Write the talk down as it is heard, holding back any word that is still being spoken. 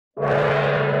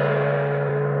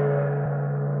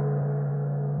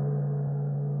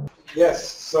Yes,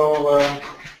 so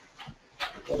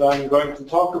what I'm going to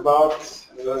talk about,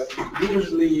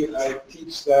 usually I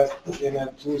teach that in a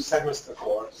 2-semester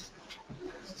course.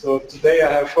 So today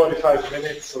I have 45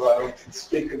 minutes, so I'll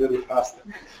speak a little faster.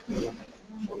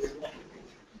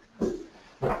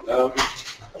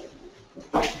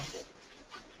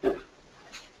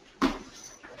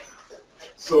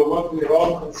 So what we're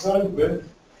all concerned with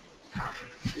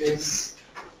is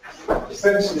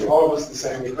essentially always the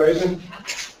same equation.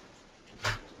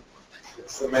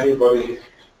 It's the many-body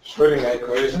Schrödinger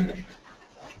equation.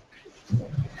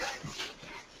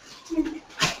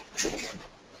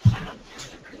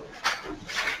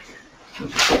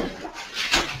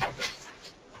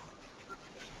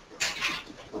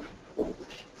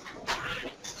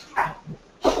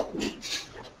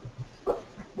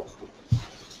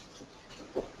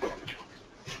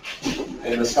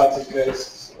 In the static case,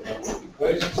 so that's the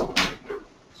equation.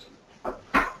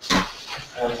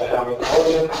 And I have an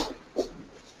order.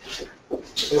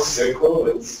 It's simple,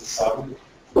 it's the sum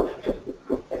of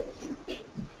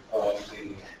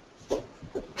the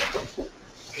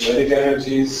kinetic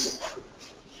energies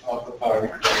of the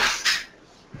particles,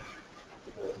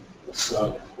 the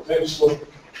surrounding potential,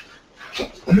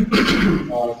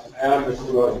 and the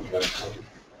Coulomb potential.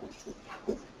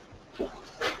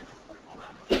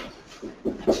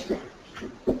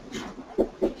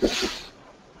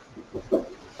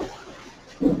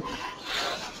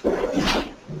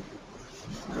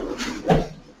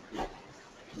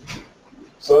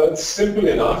 So it's simple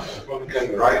enough. One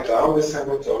can write down this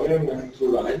Hamiltonian in 2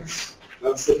 lines.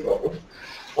 That's the problem.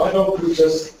 Why don't we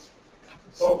just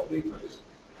solve the equation?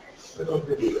 Why don't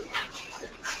we do that?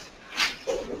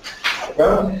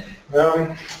 Well,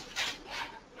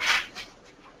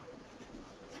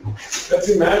 let's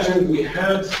imagine we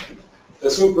had a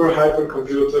super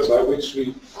hypercomputer by which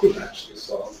we could actually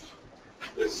solve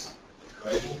this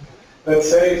equation. Let's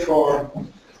say for a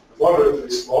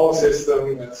moderately small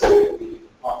system, let's say the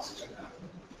oxygen atom.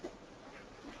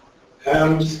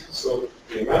 And so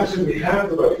we imagine we have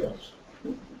the wave function.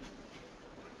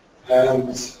 And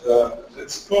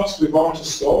let's suppose we want to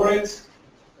store it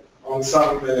on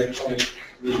some electronic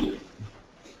medium.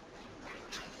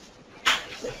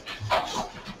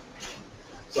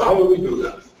 So how do we do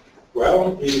that?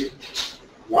 Well,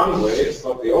 one way, it's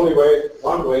not the only way,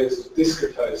 one way is to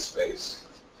discretize space.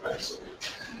 Right? So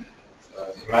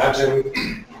imagine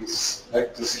these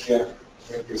vectors here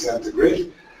represent the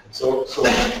grid. So for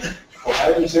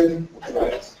hydrogen,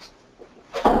 right,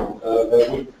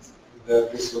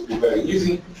 this would be very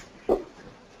easy.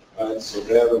 Right, so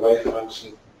there the wave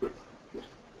function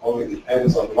only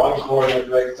depends on one coordinate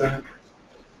vector.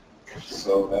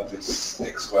 So that is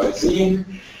x, y, z.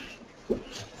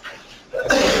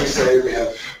 As we say, we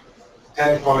have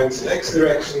 10 points in x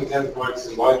direction, 10 points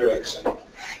in y direction,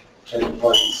 10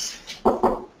 points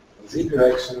in z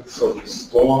direction. So we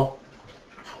store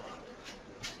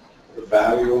the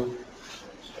value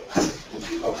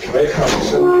of the wave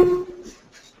function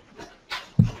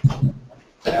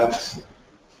at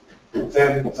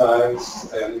 10 times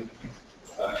 10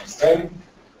 times 10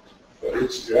 for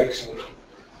each direction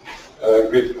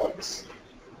grid points.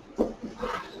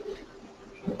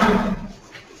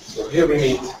 So here we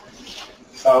need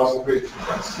 1,000 grid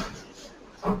points.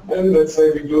 And let's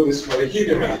say we do this for a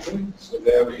helium atom. So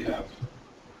there we have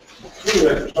 3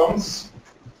 electrons.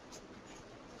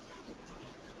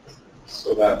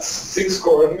 So that's 6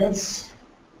 coordinates,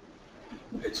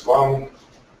 x1,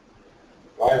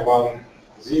 y1,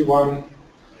 z1,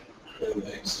 then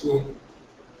x2,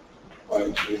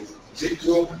 y2,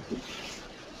 z2.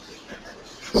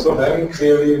 So then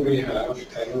clearly we have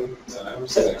 10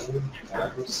 times 10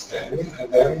 times 10,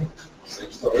 and then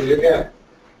same story again.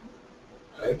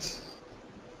 Right?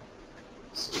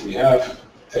 So we have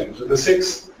 10 to the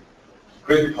 6th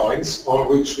grid points on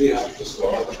which we have to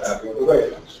store the value of the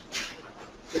wave function.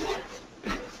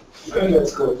 Then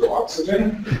let's go to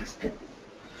oxygen.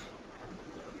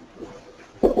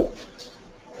 And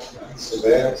so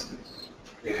there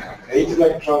we have 8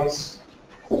 electrons.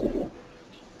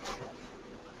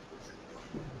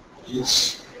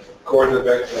 Each coordinate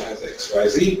vector has x, y,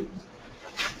 z.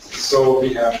 So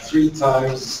we have 3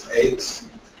 times 8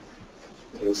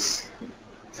 is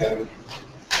 10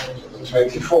 to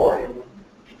 24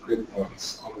 grid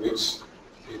points on which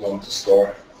we want to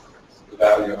store the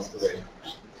value of the wave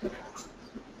function.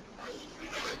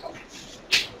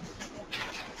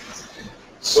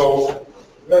 So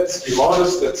let's be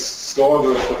modest, let's store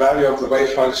the value of the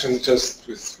wave function just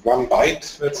with 1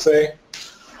 byte, let's say.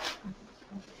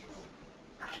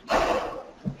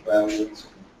 Value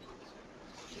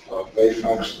of wave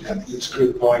function at each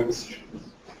grid point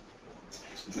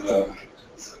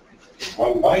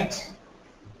 1 byte.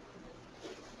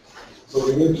 So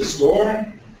we need to store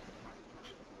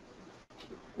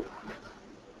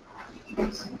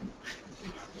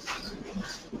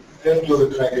 10 to the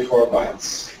 24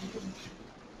 bytes.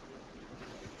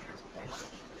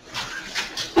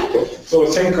 So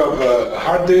think of a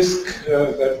hard disk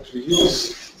that we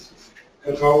use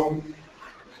at home.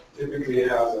 Typically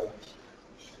has a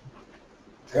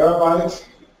terabyte.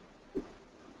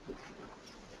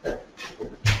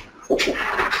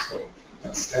 So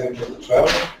that's 10 to the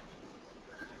 12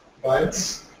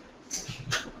 bytes.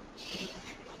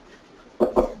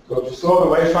 So to store the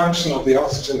wave function of the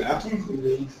oxygen atom, we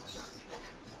need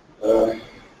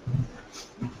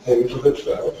 10 to the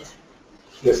 12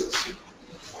 disks.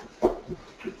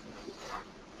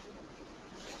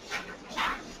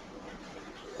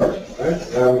 Right?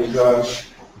 And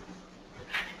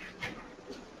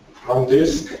one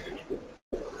disk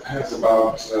has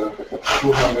about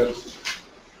 200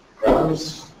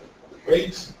 grams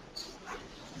weight.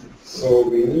 So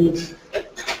we need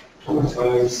 2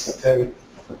 times 10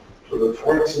 to the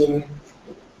 14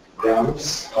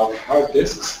 grams of hard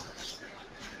disks,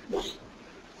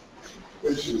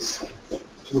 which is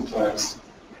 2 times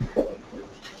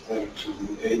 10 to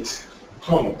the 8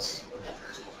 tons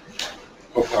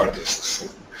of hard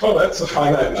disks. Oh, that's a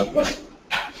finite number.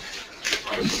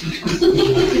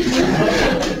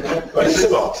 But it's a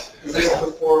lot. Is this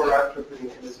before or after putting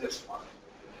it in the zip file?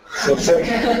 So,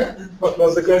 what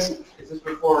was the question? Is this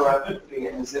before or after putting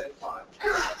it in the zip file?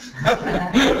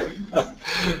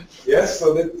 Yes,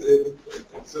 so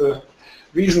it's a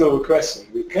reasonable question.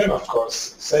 We can, of course,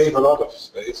 save a lot of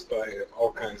space by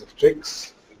all kinds of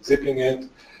tricks, zipping it,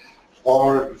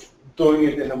 or doing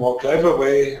it in a more clever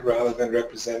way. Rather than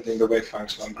representing the wave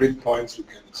function on grid points, we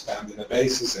can expand in a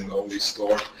basis and only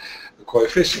store the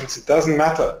coefficients. It doesn't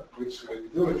matter which way we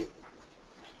do it.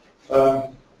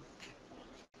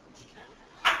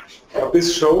 What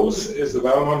this shows is the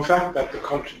well-known fact that the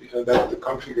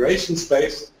configuration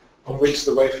space on which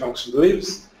the wave function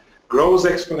lives grows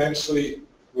exponentially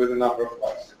with the number of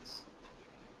particles.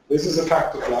 This is a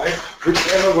fact of life,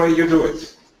 whichever way you do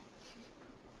it.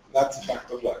 That's a fact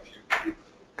of life. You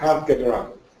can't get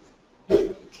around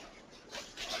it.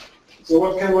 So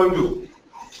what can one do?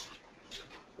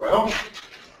 Well,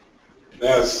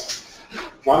 there's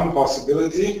one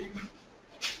possibility.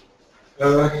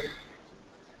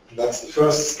 That's the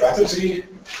first strategy,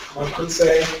 one could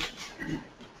say,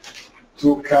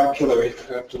 to calculate,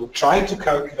 to try to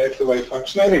calculate the wave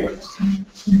function anyways.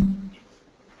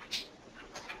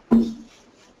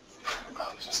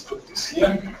 I'll just put this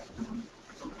here.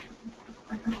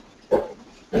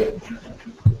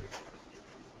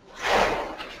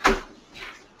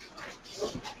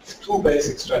 Two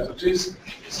basic strategies.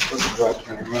 This doesn't write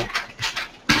very well.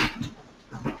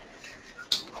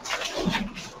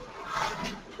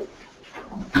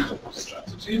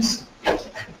 Strategies.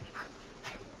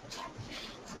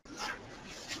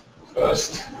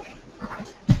 First,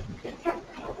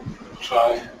 try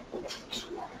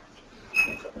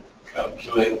to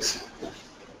calculate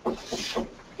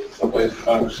the wave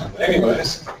function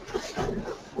anyways.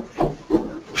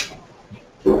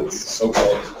 That's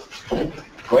so-called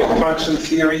wave function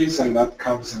theories, and that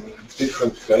comes in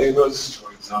different flavors.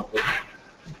 For example,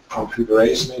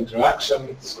 configuration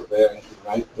interaction. So there you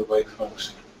write the wave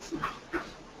function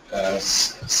as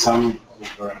sum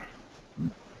over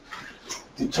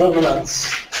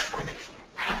determinants.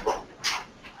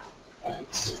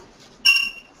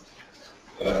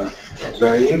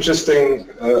 Very interesting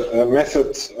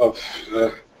method of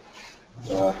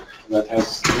that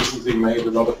has recently made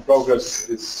a lot of progress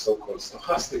is so-called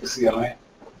stochastic CI.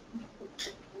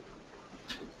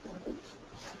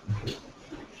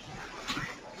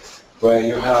 Where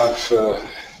you have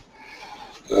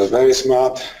very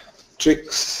smart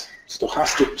tricks,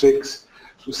 stochastic tricks,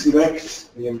 to select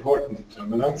the important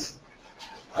determinants.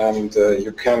 And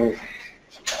you can,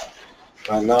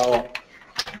 by now,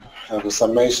 have a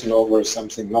summation over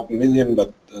something, not a million,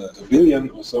 but a billion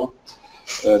or so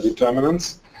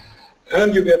determinants.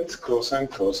 And you get closer and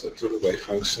closer to the wave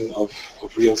function of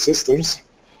real systems.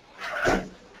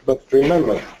 But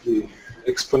remember, the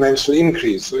exponential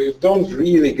increase. So you don't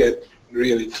really get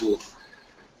to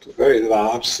very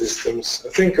large systems.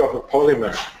 Think of a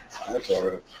polymer, right,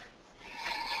 or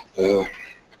a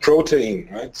protein,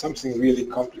 right? Something really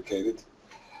complicated.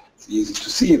 It's easy to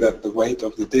see that the weight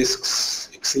of the disks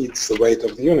exceeds the weight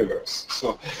of the universe.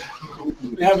 So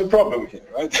we have a problem here,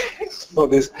 right? So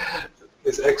this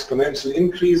exponential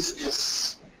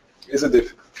increase is a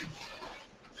difficulty.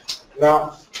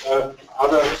 Now,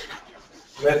 other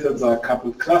methods are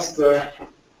coupled cluster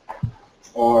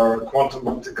or quantum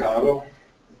Monte Carlo.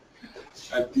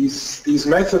 And these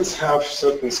methods have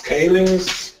certain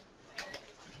scalings,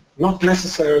 not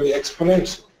necessarily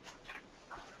exponential.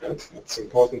 And that's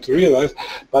important to realize.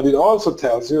 But it also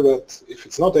tells you that if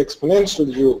it's not exponential,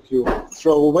 you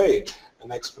throw away an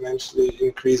exponentially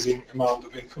increasing amount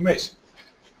of information.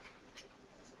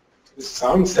 This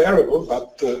sounds terrible,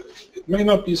 but it may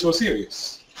not be so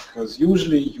serious, because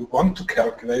usually you want to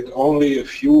calculate only a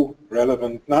few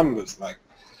relevant numbers, like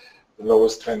the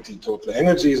lowest 20 total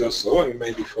energies or so, and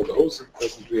maybe for those it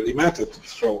doesn't really matter to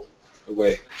throw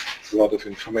away a lot of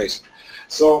information.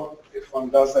 So if one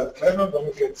does that clever, then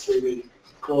it gets really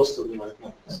close to the right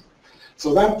numbers.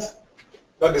 So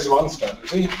that is one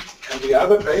strategy, and the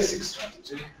other basic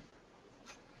strategy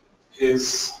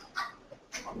is,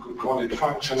 one could call it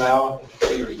functional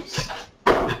theories.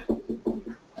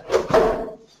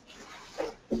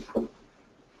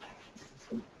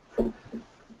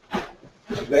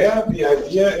 There, the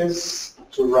idea is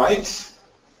to write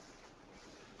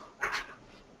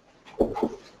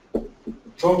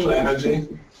total energy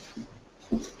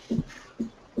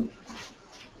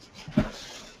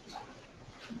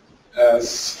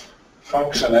as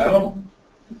functional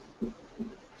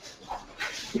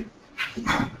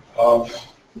of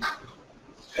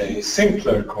a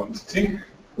simpler quantity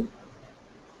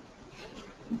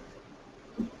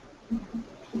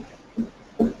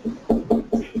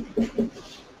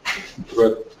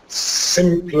but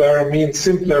simpler means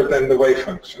simpler than the wave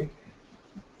function,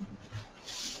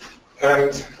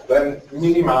 and then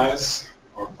minimize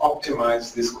or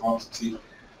optimize this quantity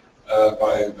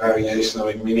by variation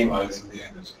or minimizing the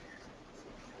energy.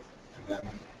 And then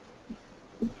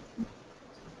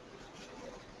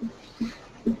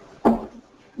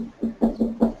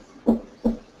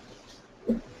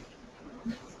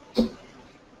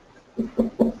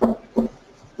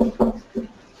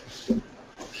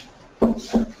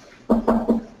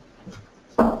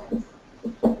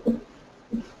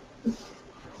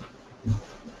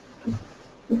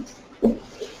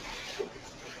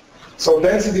so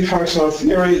density functional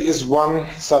theory is one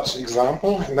such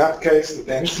example. In that case, the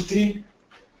density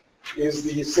is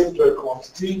the simpler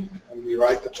quantity, and we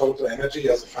write the total energy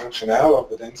as a functional of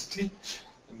the density,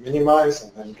 and minimize,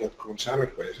 and then get Grunstein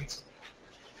equations.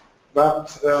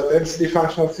 But density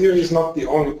functional theory is not the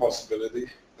only possibility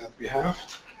that we have.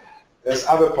 There's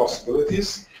other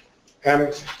possibilities,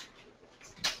 and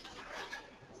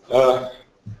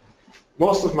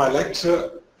most of my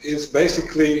lecture is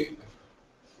basically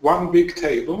one big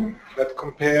table that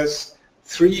compares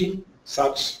three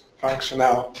such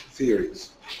functional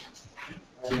theories.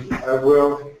 And I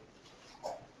will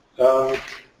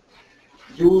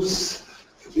use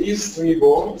these three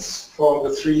boards for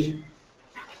the three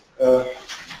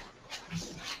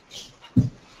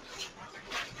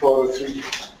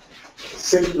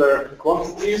simpler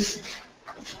quantities.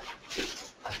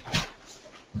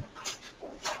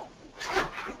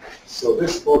 So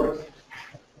this board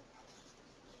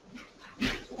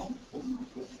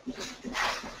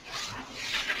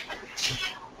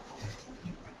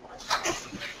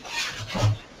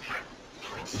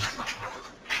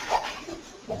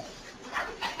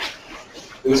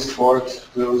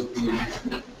will be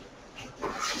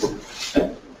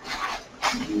the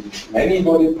many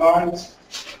body part,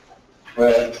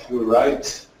 where you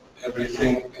write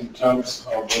everything in terms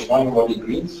of the one body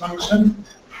Green's function.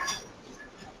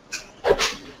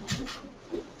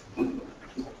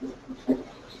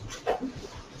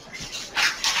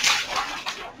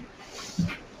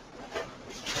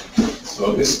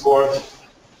 So this board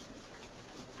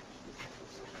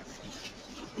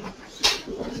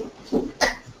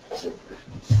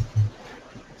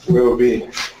will be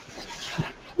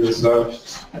reserved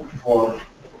for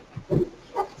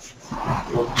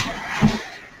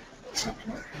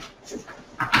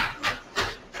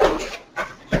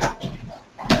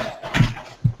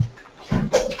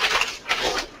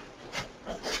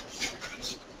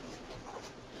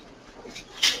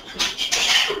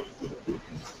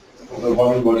the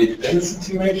one-body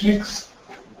density matrix.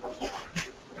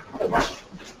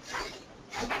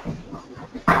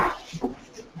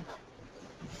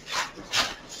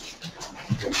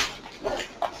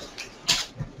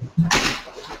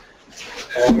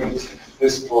 And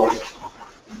this board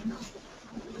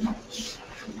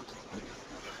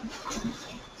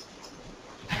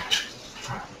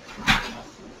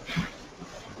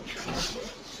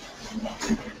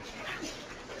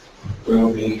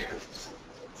will be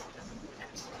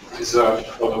reserved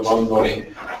for the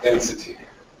one-body density.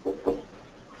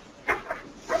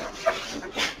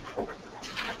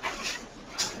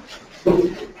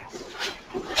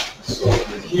 So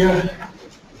here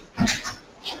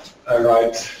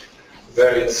write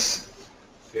various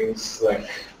things like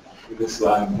this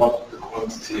line, what the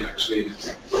quantity actually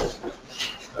is.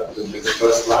 That will be the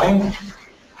first line.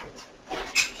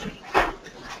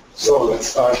 So let's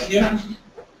start here.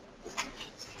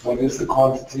 What is the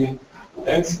quantity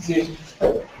density?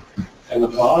 N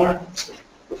of R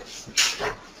is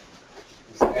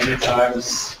n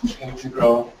times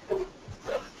integral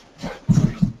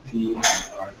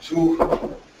dr2 to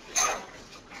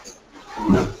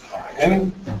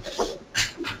Rn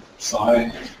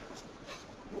psi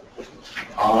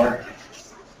r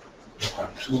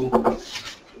r2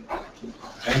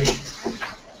 n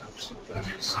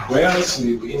squared. So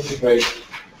you integrate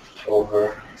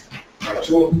over r2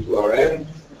 to Rn,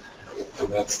 and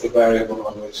that's the variable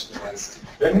on which the density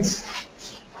depends.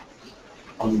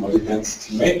 On my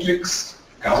density matrix,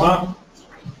 gamma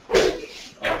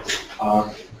of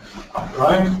R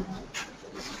prime.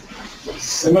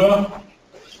 Similar,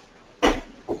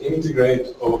 integrate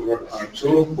over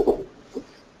R2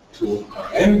 to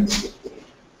Rn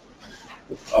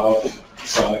of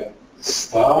psi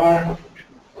star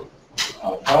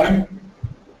R prime,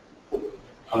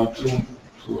 R2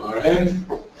 to Rn,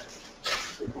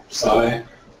 psi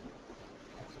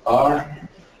R,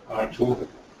 R2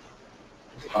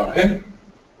 Rn,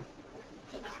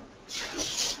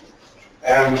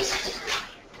 and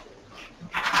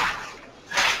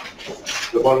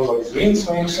the one-way Green's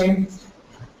function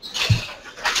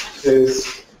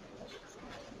is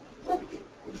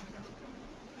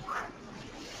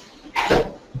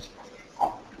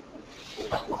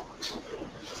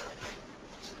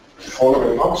the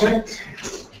following object,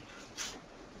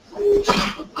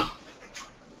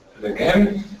 and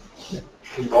again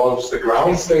involves the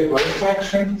ground state wave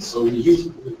function. So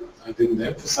I didn't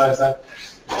emphasize that.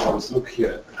 Let's look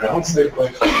here at the ground state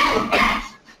wave function.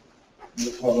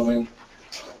 The following,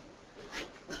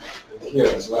 and here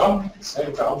as well, the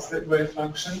same ground state wave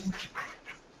function,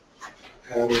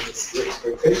 and it's the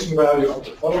expectation value of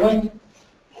the following.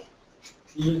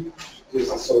 T is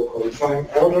a so-called time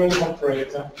ordering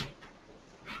operator,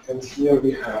 and here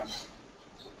we have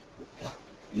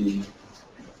the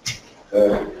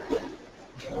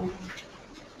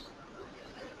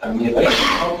annihilation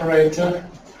operator,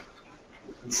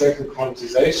 and second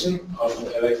quantization of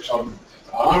the electron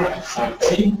R at time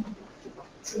t.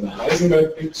 It's in the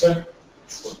Heisenberg picture.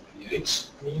 That's what pH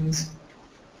means.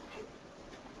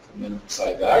 And then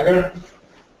psi dagger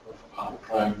of R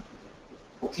prime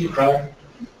T prime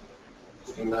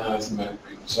in the Heisenberg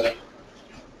picture.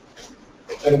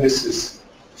 And this is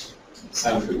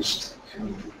sandwiched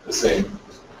in the same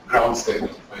ground state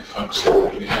wave function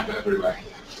that we have everywhere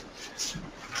here.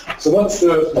 So what's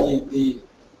the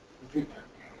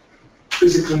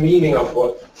physical meaning of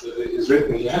what is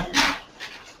written here?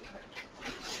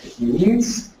 It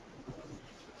means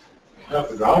we have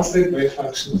the ground state wave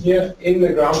function here. In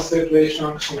the ground state wave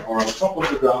function, or on top of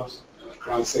the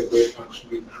ground state wave function,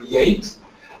 we create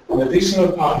an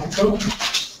additional particle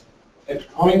at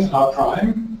point r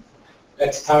prime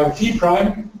at time t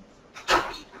prime.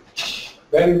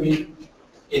 Then we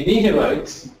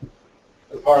annihilate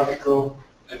the particle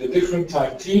at a different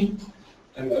time t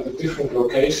and at a different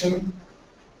location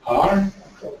r.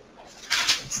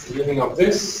 That's the meaning of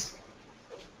this.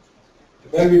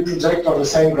 And then we project on the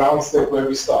same ground state where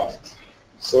we started.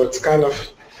 So it's kind of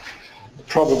the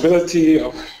probability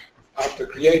of, after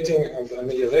creating and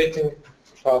annihilating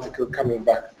the particle, coming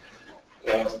back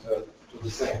to the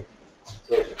same.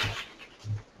 So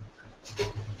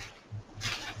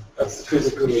that's the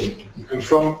physical meaning. And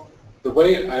from the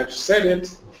way I've said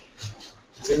it,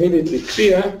 it's immediately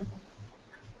clear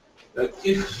that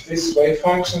if this wave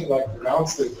function, like the ground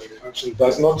state wave function,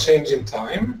 does not change in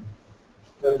time,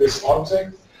 then this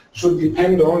object should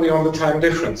depend only on the time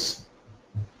difference.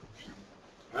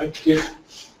 Right?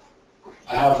 If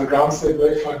I have the ground state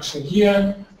wave function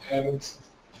here, and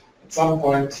at some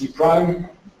point t prime,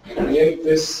 I create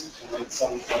this, and at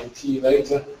some point t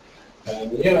later, I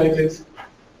annihilate it.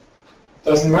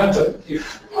 Doesn't matter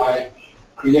if I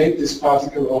create this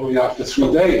particle only after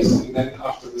 3 days, and then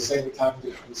after the same time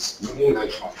difference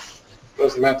annihilate one.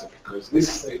 Doesn't matter, because this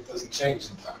state doesn't change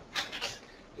in time.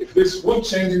 If this would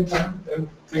change in time, then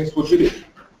things would be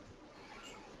different.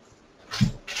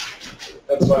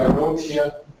 That's why I wrote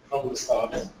here from the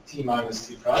start t minus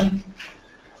t prime.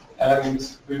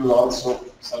 And we will also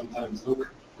sometimes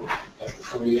look at the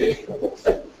Fourier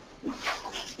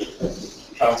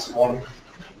transform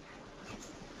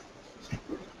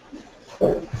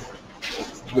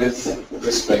with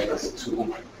respect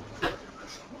to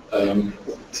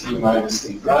t minus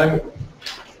t prime.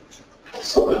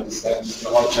 So understand the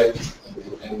object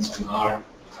depends on r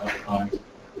L prime,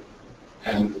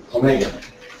 and omega.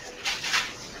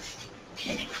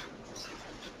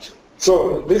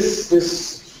 So this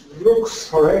looks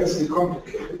horrendously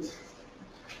complicated,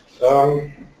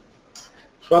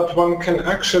 but one can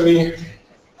actually,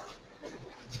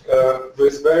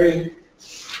 with very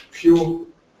few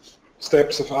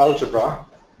steps of algebra,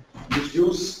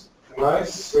 deduce a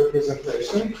nice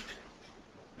representation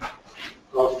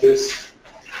of this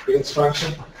Green's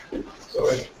function. So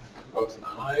I got an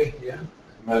I here,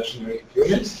 imaginary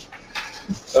unit,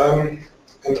 and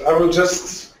I will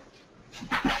just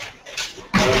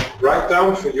write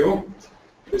down for you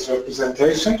this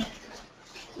representation.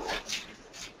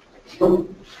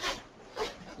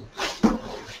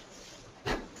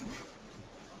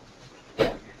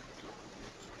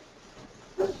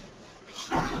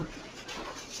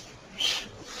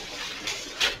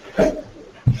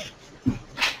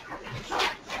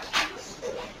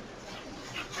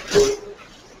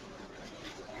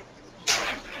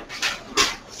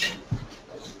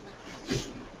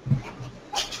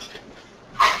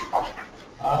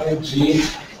 G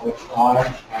of R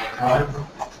prime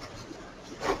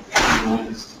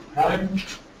minus T prime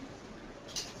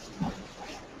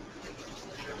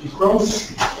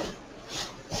equals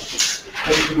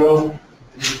integral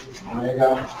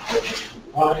omega over 2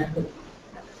 pi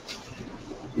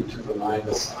e to the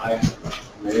minus I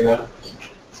omega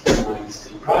minus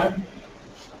T prime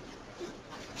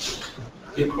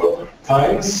equal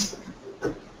times,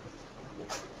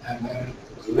 and then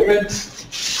the limit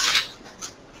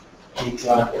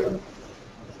eta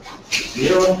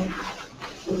 0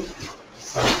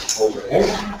 over n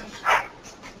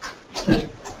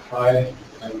pi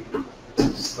and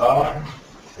star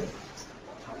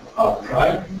r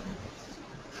prime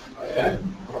by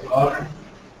n or r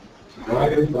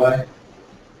divided by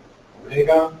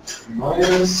omega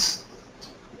minus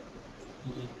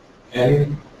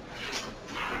n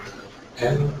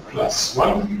plus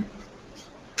 1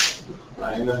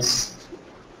 minus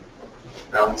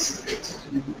ground state.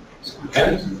 So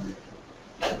n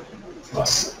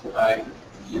plus I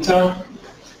eta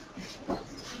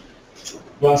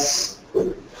plus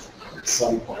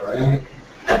some over n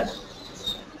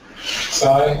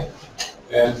psi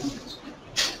n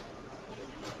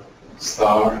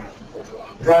star over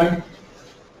r prime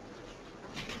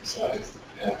psi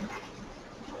n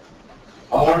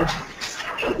r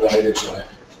divided by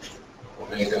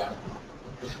omega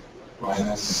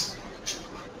minus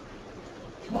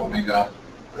omega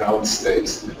ground state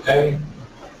n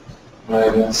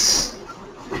minus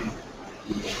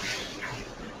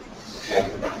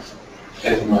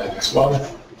n minus 1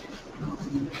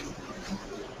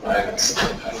 minus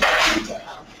eta.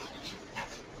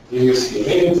 Here you see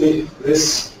immediately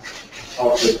this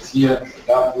object here,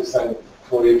 that is a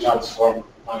Fourier transform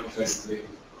manifestly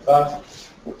that.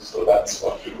 So that's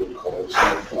what we would call G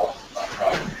of R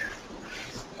prime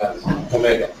and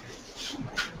omega.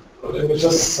 So let me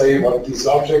just say what these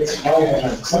objects, y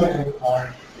and psi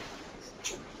are.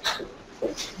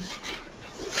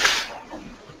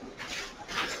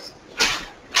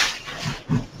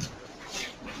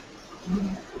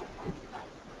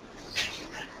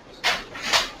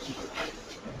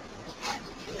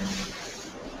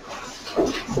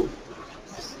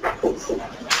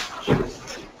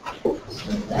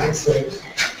 State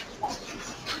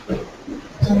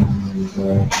and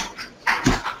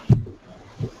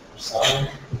psi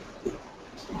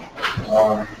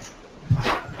are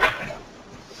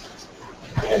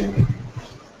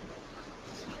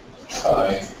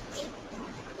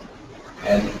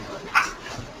n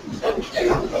psi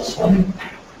n plus 1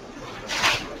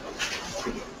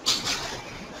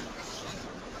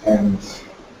 and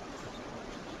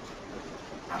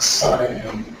psi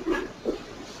n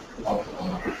of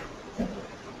r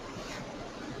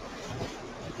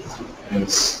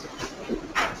is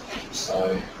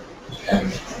psi n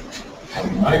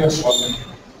minus 1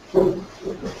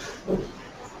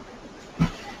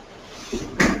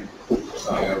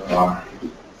 psi of r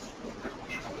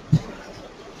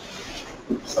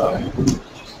psi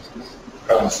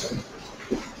cross n.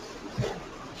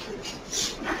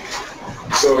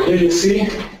 So here you see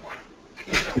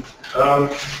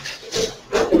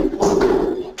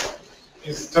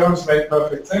these terms make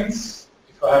perfect sense.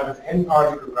 If I have an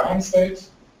n-particle ground state,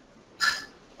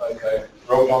 like I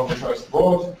wrote on the first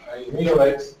board, I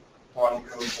annihilate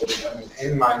particles so we have an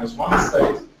n-1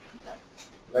 state,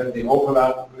 then the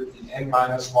overlap with the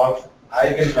n-1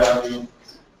 eigenvalue,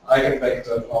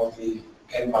 eigenvector of the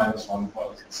n-1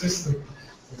 particle system,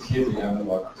 and here the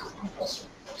analog is n plus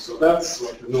 1. So that's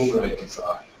what the numerators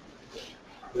are.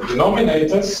 The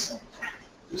denominators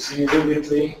you see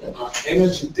immediately are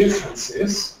energy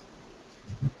differences,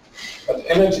 but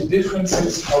energy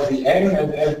differences of the n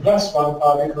and n plus 1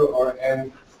 particle or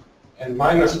n and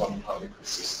minus 1 particle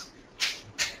system.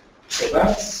 So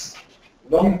that's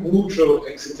non-neutral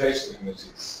excitation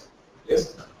energies.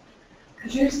 Yes?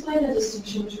 Could you explain the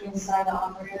distinction between sign the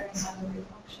operator and sign the wave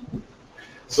function?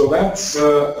 So that's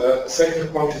a second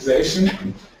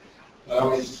quantization.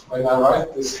 When I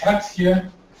write this hat here,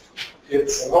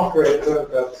 it's an operator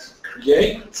that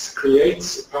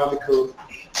creates a particle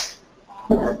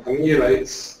or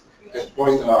annihilates at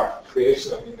point R,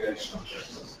 creation and annihilation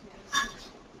operators.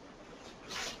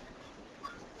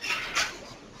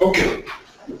 Okay,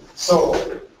 so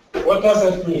what does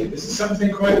that mean? This is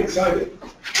something quite exciting.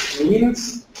 It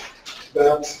means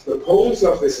that the poles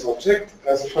of this object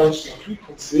as a function of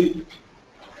frequency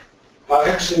are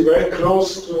actually very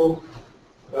close to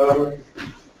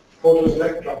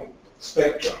photoelectron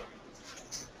spectra.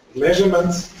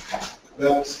 Measurements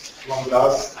that one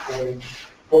does in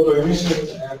photo emission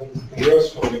and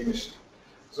inverse photo emission.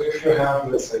 So if you have,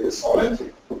 let's say, a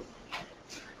solid,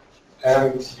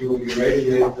 and you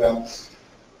irradiate that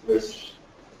with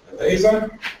a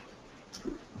laser,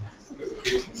 with a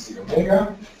frequency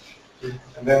omega,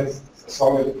 and then the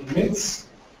solid emits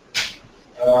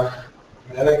an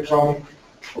electron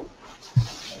at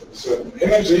a certain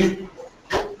energy,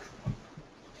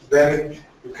 then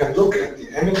you can look at the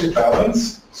energy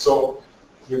balance. So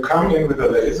you come in with a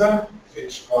laser,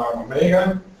 h bar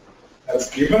omega, that's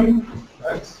given,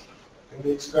 right, in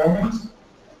the experiment.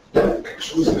 You can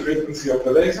choose the frequency of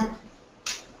the laser.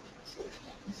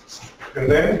 And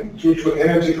then, due to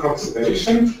energy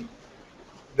conservation,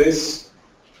 this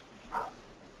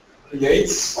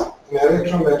creates an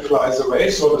electron that flies away.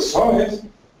 So the solid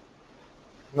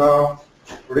now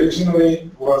originally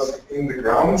was in the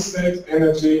ground state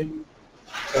energy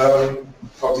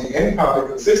for the n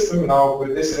particle system. Now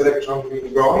with this electron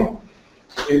being gone,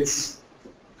 it's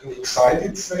an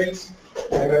excited state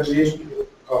energy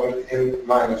of an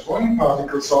n-1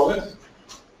 particle solid,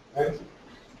 right?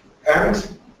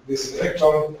 And this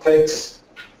electron takes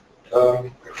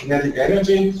kinetic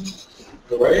energy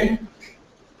away.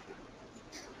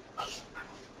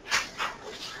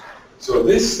 So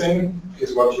this thing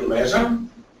is what you measure.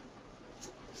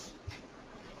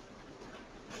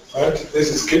 Right? This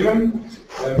is given,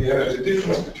 and the energy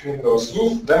difference between those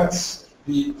two, that's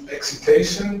the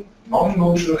excitation,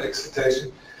 non-neutral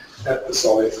excitation that the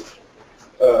solid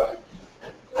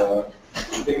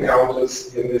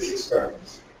encounters in this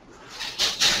experiment.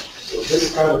 So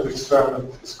this kind of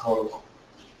experiment is called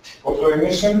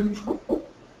photoemission.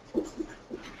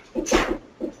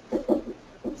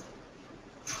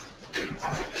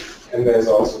 And there's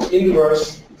also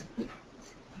inverse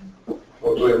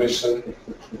photoemission.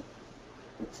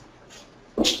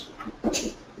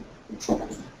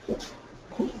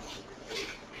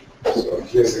 So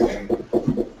here's again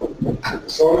the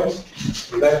solid.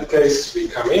 In that case, we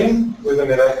come in with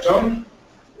an electron,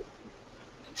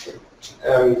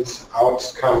 and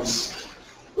out comes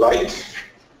light,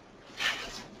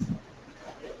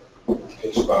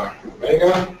 h bar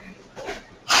omega.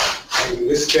 And in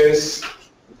this case,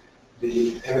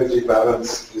 the energy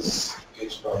balance is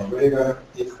h bar omega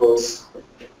equals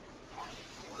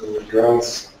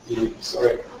grounds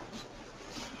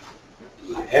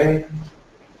En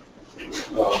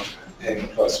of n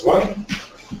plus 1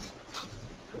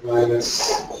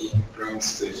 minus E ground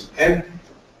state n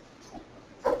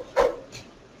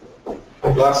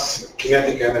plus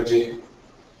kinetic energy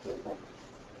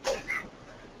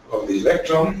of the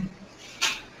electron.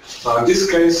 Now in this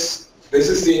case, this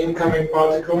is the incoming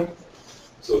particle.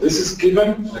 So this is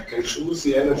given. I can choose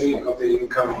the energy of the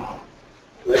incoming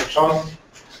electron.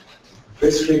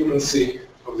 This frequency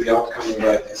of the outcoming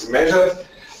light is measured,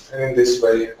 and in this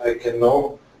way I can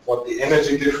know what the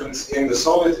energy difference in the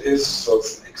solid is. So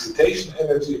it's the excitation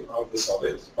energy of the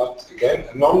solid, but again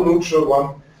a non-neutral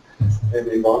one,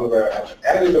 maybe one where I've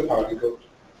added a particle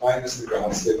minus the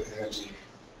ground state energy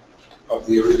of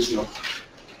the original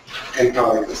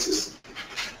n-particle system.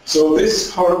 So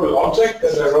this horrible object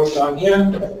that I wrote down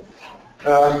here,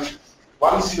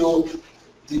 once you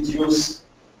deduce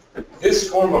this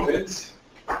form of it,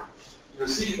 you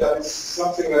see that it's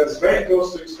something that's very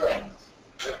close to experiment.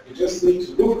 You just need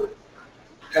to look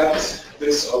at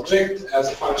this object as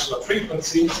a function of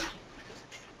frequency,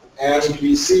 and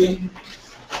we see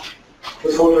the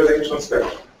photoelectron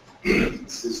spectrum.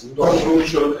 This is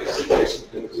non-neutral excitation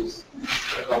energies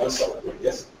of a solid.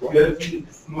 Yes? We have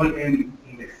small n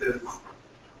indexes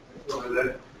over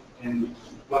there. And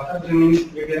what are the names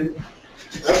again?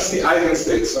 That's the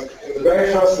eigenstates. So in the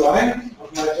very first line of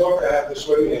my talk, I have to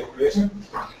show you the equation.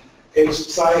 H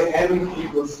psi n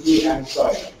equals E n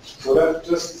psi. So that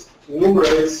just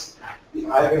enumerates the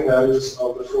eigenvalues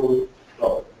of the full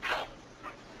problem.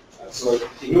 So it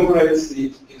enumerates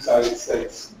the excited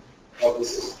states of the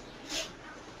system.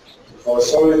 For a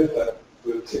solid, that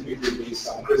will typically be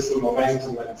some crystal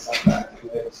momentum and some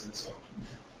activities and so on.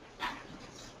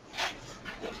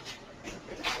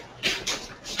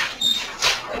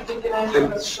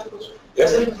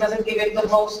 Yes? Does it give it the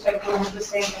most the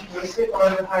same characteristic or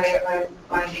the higher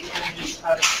binding energies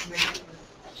are estimated?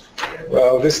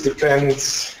 Well, this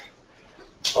depends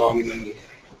on the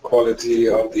quality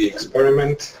of the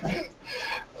experiment.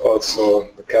 Also,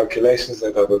 the calculations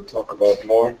that I will talk about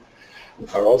more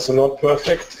are also not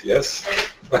perfect, yes.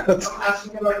 I'm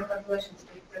asking about the calculations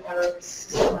that are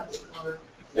systematic or...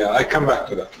 Yeah, I come back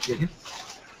to that.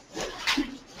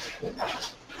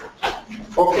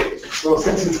 Okay, so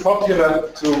since it's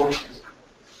popular to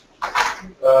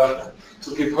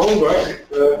give homework,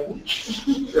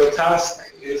 your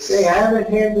task is... Say, I haven't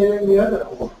handed in the other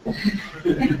one.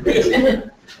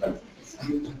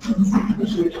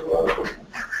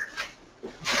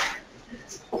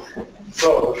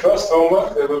 So, the first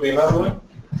homework, there will be another one.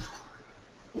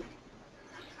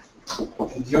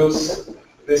 Use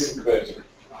this equation,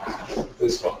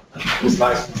 this one, this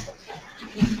nice one.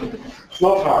 It's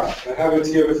not hard. I have it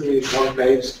here with me, it's one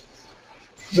page.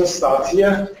 Just start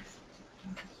here,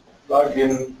 plug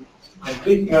in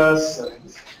completeness,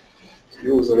 and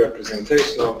use a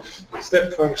representation of the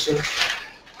step function,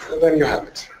 and then you have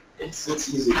it. It's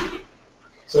easy to do.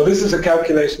 So this is a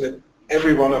calculation that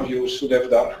every one of you should have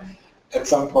done at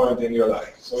some point in your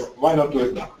life. So why not do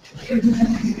it now?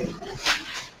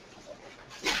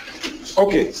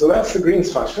 Okay, so that's the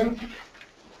Green's function.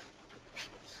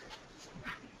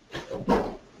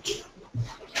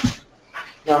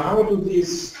 Now, how do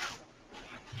these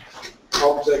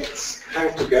objects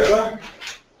hang together?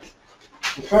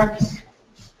 In fact,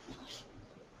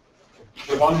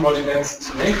 the one-body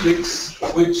density matrix,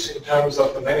 which in terms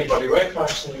of the many-body wave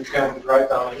function you can write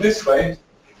down in this way,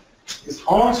 is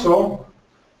also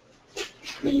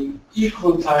the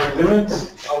equal time limit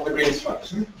of the Green's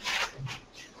function.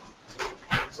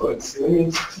 So it's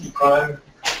limit t prime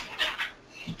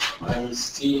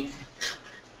minus t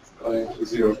going to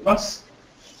 0 plus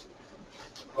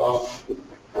of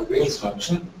the Green's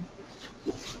function.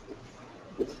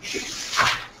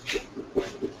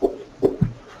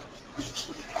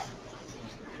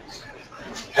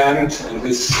 And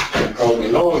this you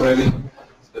probably know already,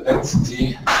 the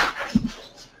density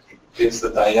is the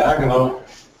diagonal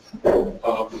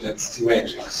of the density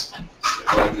matrix.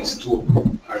 So these two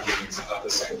arguments are the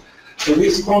same. So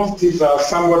these quantities are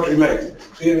somewhat related.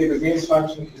 Clearly the Green's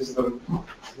function is the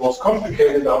most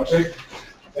complicated object,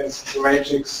 density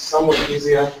matrix somewhat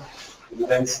easier, the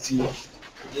density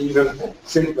even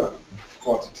simpler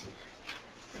quantity.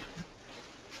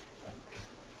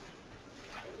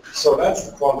 So that's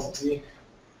the quantity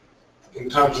in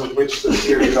terms of which the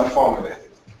theories are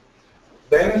formulated.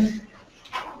 Then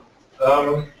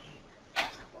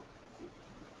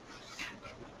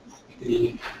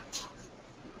the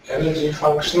energy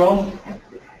functional,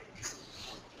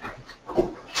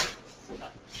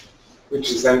 which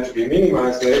is then to be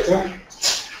minimized later.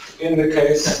 In the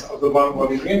case of the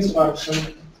one-body Green's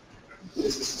function,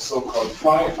 this is the so-called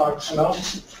phi functional.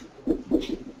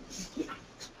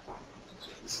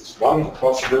 This is one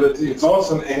possibility. It's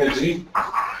also an energy,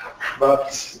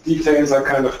 but details are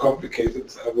kind of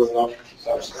complicated. I will not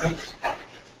touch that.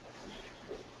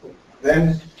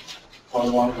 Then, for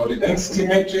the one-body density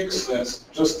matrix, there's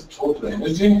just the total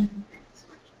energy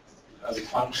as a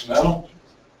functional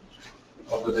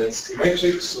of the density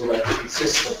matrix, so that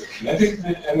consists of the kinetic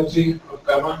energy of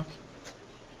gamma.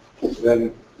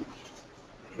 Then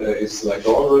there is, like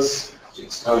always, the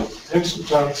external potential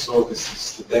term, so this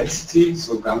is the density,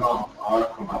 so gamma of r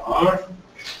comma r,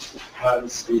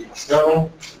 times the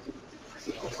external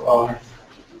of r,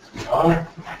 r.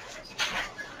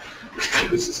 So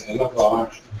this is n of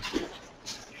r.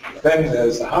 Then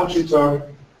there's a Hartree term,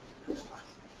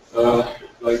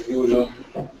 like usual,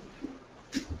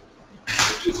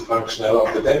 which is functional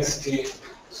of the density,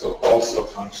 so also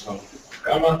functional of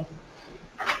gamma.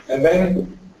 And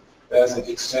then there's an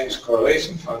exchange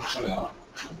correlation functional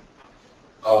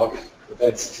of the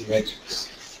density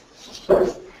matrix.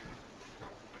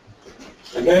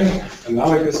 And then,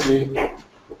 analogously, in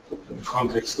the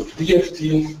context of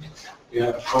DFT, we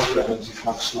have a total energy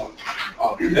functional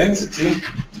of the density,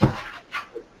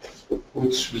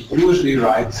 which we usually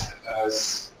write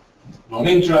as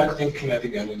non-interacting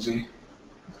kinetic energy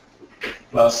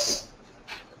plus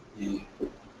the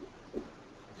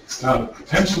external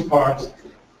potential part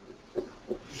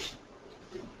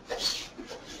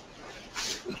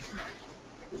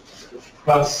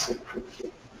plus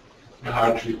the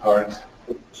Hartree part.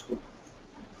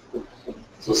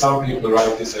 So some people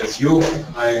write this as U,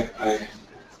 I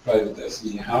write it as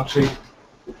E Hartree,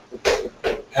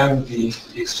 and the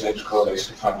exchange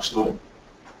correlation functional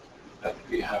that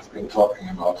we have been talking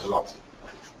about a lot.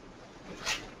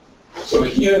 So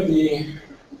here the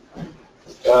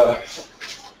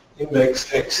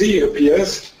index XC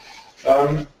appears,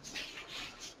 but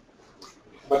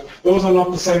those are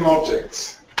not the same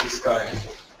objects, this guy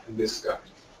and this guy.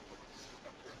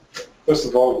 First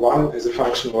of all, one is a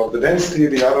function of the density,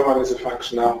 the other one is a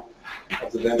function of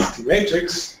the density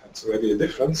matrix. That's already a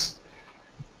difference.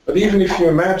 But even if you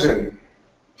imagine,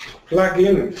 plug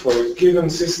in for a given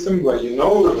system where you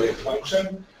know the wave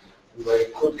function, where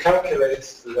you could calculate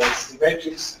the density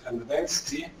matrix and the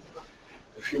density,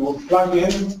 if you would plug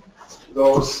in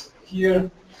those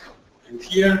here and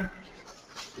here,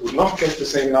 you would not get the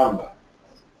same number.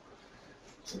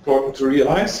 It's important to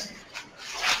realize,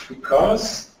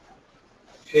 because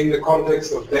in the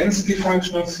context of density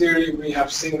functional theory, we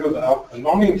have singled out a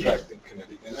non-interacting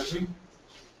kinetic energy.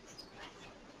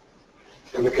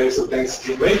 In the case of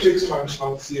density matrix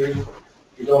functional theory,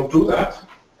 we don't do that,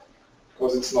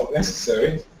 because it's not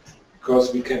necessary,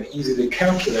 because we can easily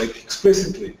calculate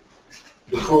explicitly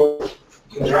before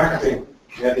interacting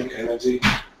kinetic energy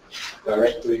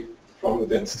directly from the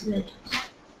density matrix.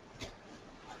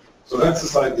 So that's a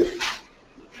slight difference.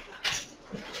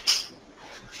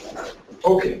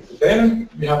 Okay, then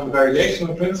we have the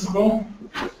variational principle.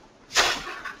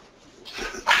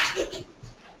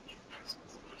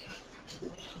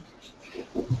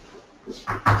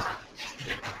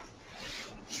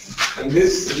 And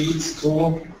this leads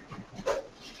to,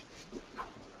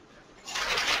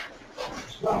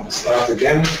 now we start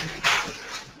again,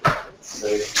 let's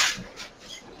say,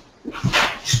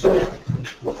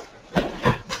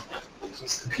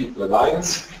 just to keep the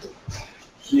lines.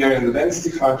 Here in the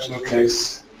density functional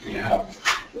case, we have,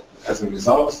 as a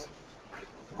result,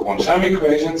 quantum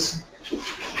equations,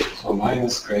 so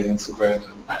minus gradient squared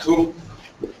over 2,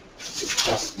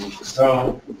 plus V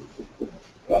external,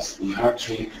 plus V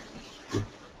Hartree,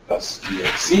 plus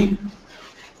VXC.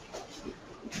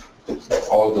 So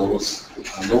all those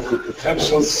are local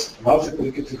potentials,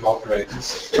 multiplicative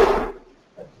operators in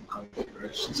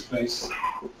configuration space.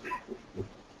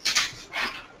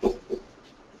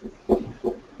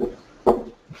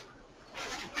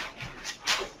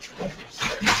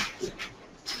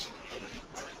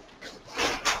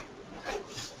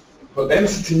 For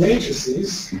density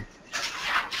matrices,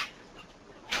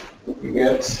 we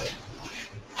get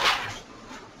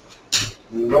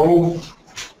no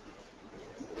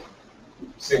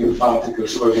single particle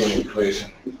Schrödinger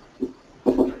equation.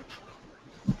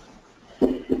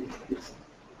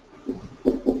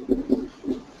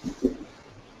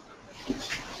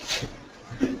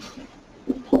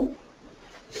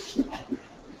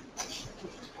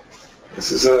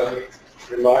 This is a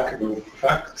remarkable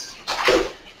fact.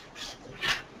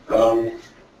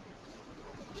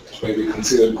 Which may be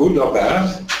considered good or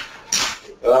bad.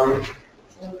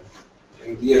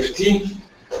 In DFT,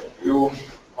 you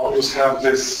always have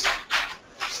this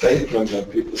statement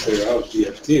that people say, oh,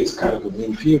 DFT is kind of a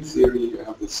mean field theory, you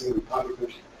have this single particle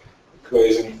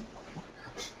equation.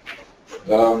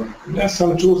 There's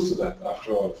some truth to that,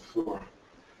 after all,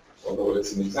 although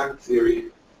it's an exact theory.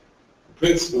 In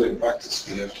principle, in practice,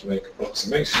 we have to make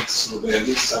approximations, so there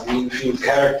is some mean field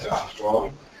character, after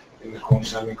all, in the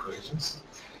quantum equations.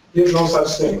 There's no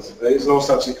such thing. There is no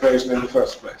such equation in the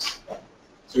first place.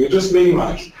 So you just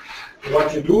minimize.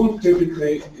 What you do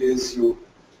typically is you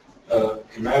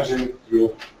imagine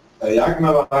you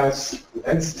diagonalize the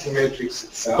density matrix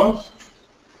itself.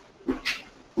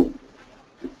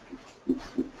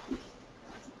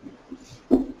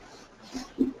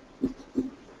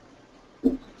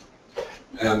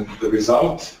 And the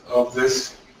result of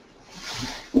this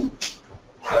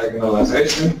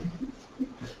diagonalization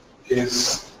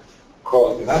is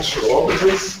called natural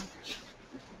orbitals.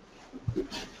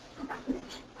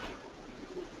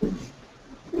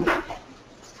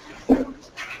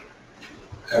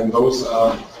 And those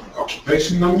are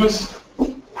occupation numbers.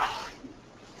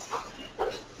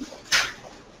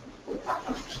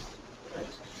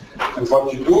 And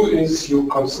what you do is you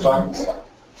construct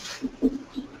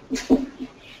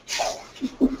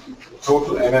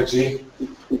total energy,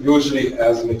 usually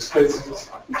as an explicit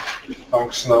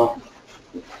functional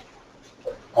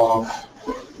of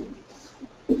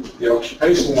the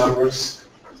occupation numbers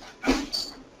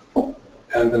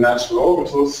and the natural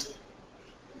orbitals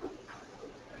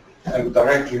and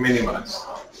directly minimize,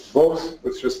 both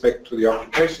with respect to the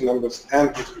occupation numbers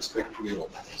and with respect to the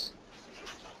orbitals.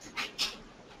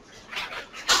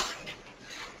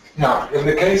 Now, in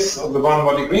the case of the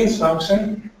one-body Green's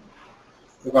function,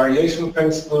 the variation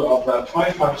principle of that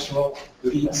phi-functional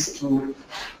leads to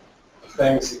a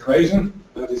famous equation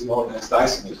that is known as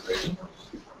Dyson equation.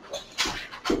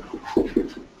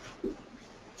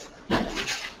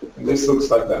 And this looks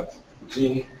like that.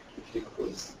 G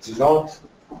equals G naught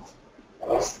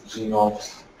plus G naught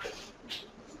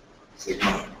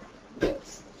sigma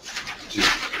G.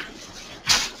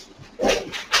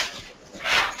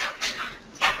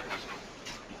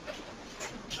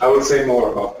 I will say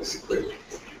more about this equation.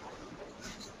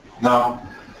 Now,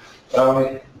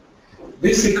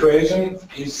 this equation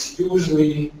is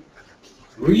usually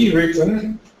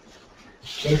rewritten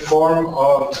in form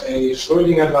of a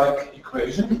Schrödinger-like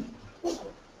equation.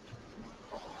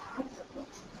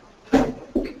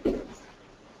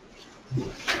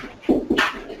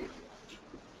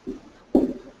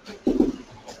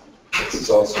 This is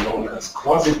also known as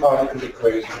quasi-particle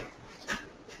equation.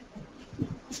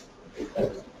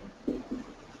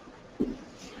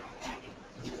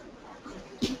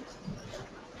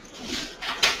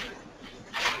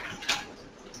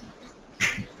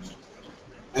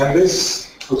 And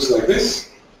this looks like this,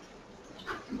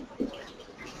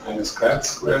 minus grad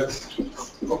squared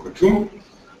over 2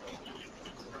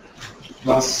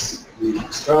 plus the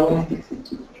external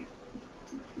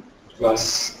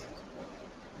plus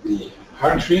the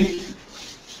Hartree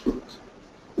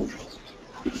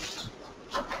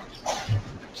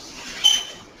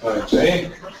by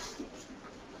J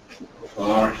of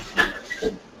R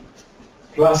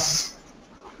plus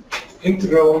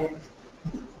integral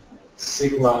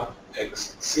sigma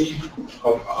xc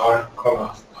of r,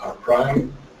 comma r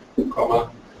prime,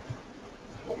 comma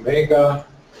omega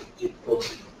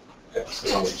equals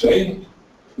epsilon j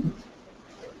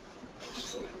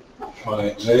by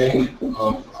j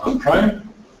of r prime,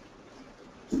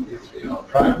 r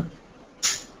prime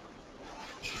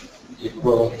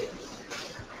equal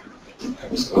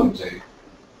epsilon j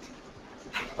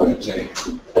by j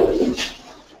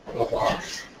of r,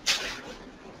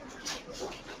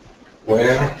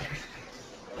 where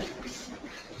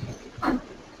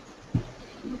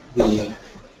the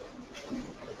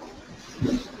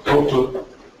total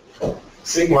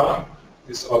sigma,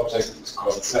 this object is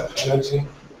called self-energy,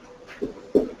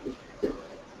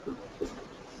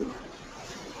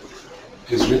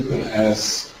 is written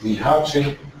as the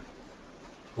Hartree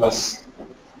plus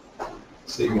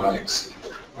sigma x.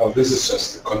 Well, this is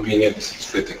just a convenient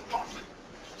splitting.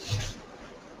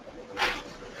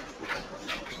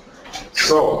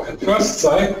 So, at first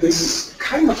sight, this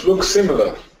kind of looks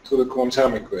similar to the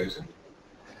Cohen-Cham equation,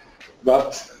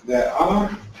 but there are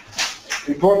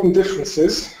important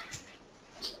differences.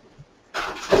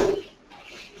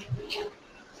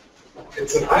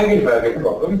 It's an eigenvalue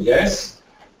problem, yes,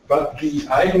 but the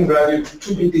eigenvalue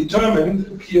to be determined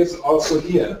appears also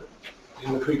here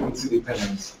in the frequency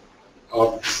dependence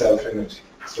of self-energy.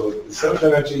 So the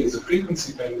self-energy is a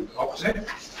frequency-dependent object,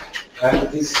 and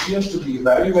this here to be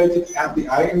evaluated at the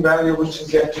eigenvalue which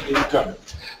is yet to be determined.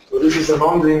 So this is a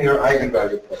nonlinear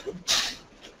eigenvalue problem.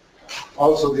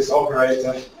 Also, this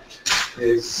operator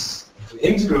is an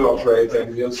integral operator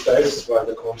in real space, while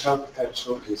the Cohen-Cham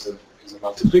potential is a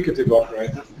multiplicative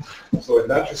operator. So in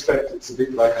that respect, it's a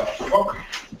bit like a clock.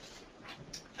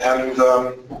 And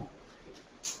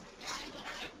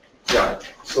yeah,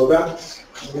 so that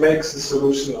makes the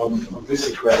solution of this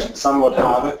equation somewhat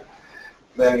harder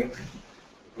than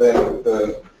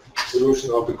the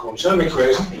solution of the Cohen-Cham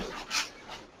equation.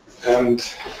 And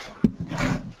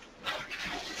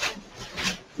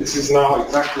this is now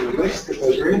exactly the next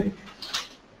category.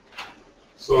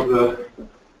 So the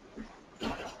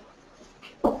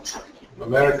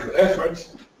numerical effort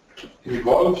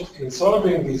involved in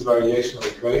solving these variational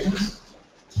equations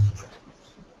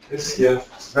is here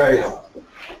very hard.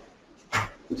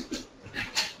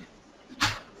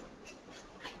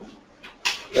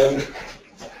 Then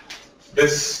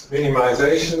this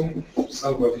minimization,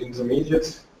 somewhat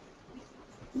intermediate.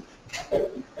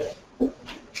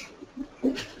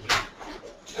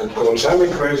 And Cohen-Cham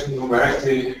equation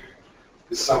numerically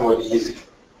is somewhat easy.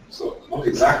 So not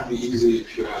exactly easy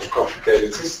if you have a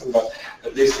complicated system, but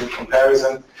at least in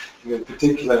comparison, and in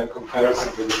particular in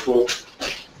comparison with the full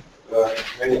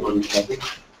many-body problem,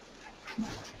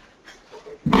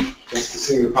 just the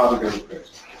single particle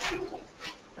equation.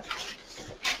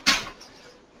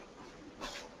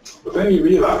 But then you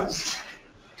realize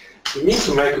you need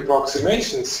to make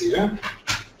approximations here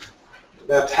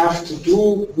that have to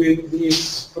do with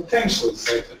these potentials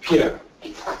that appear.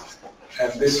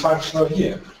 And this functional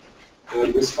here,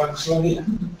 and this functional here.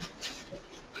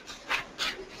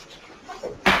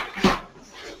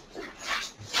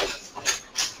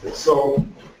 So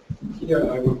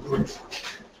here I will put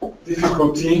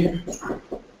difficulty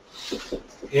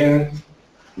in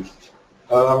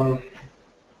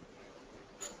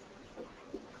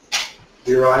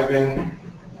deriving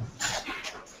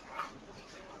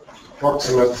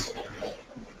approximate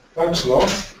functional,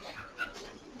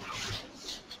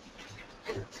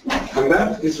 and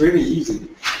that is really easy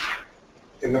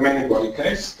in the many-body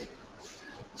case.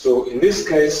 So in this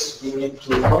case, we need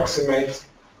to approximate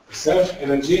the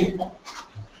self-energy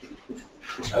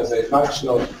as a function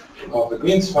of the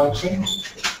Green's function.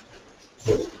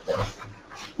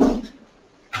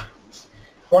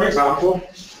 For example,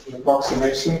 an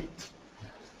approximation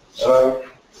that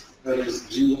is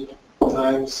G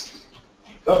times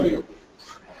W.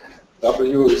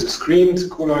 W is a screened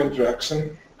Coulomb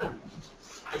interaction.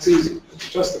 It's easy.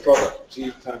 It's just a product,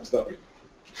 G times W.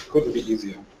 Couldn't be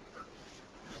easier.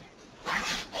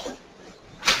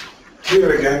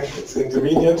 Here again, it's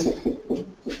intermediate.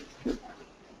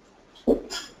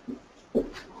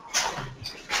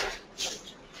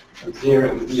 And here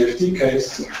in the DFT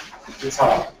case, it's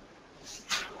hard.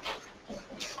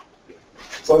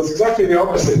 So it's exactly the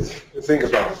opposite, you think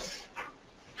about it.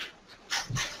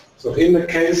 So in the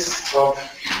case of,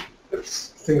 let's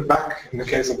think back, in the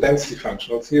case of density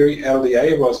functional theory,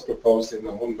 LDA was proposed in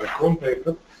the Hohenberg-Kohn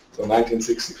paper, so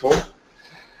 1964.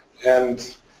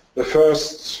 And the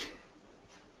first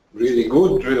really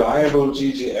good, reliable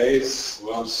GGAs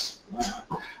was,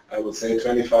 I would say,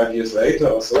 25 years later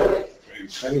or so, maybe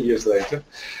 20 years later.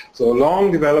 So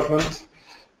long development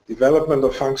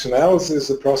of functionals is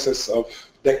a process of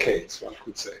decades, one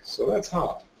could say. So that's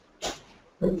hard.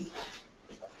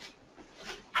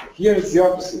 Here it's the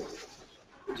opposite.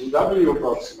 The GW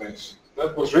approximation,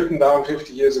 that was written down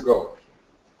 50 years ago.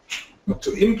 But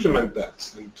to implement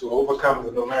that and to overcome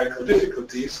the numerical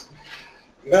difficulties,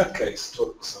 in that case,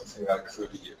 took something like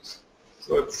 30 years.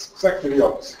 So it's exactly the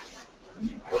opposite.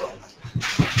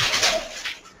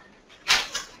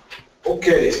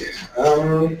 Okay.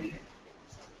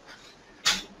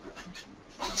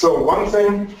 So one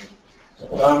thing,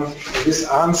 this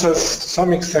answers to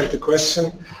some extent the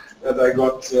question that I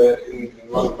got in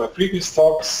one of my previous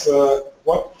talks.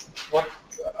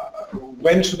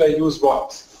 When should I use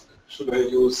what? Should I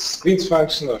use Green's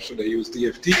function or should I use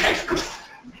DFT?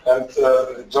 And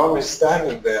John is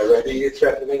standing there ready,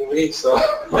 threatening me, so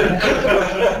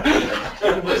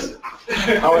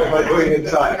how am I doing in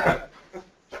time?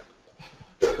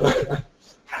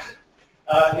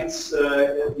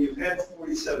 You've had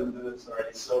 47 minutes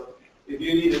already, so if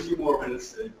you need a few more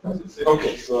minutes,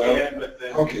 okay, so but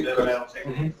then okay, good. I'll take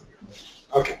it.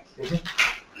 Okay.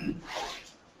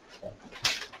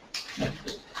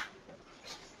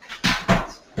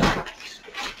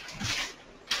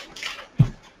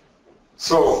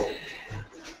 So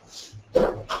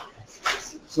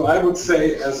I would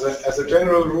say, as a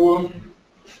general rule,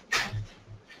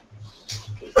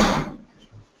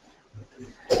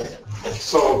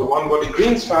 so the one-body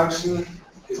Green's function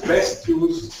is best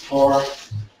used for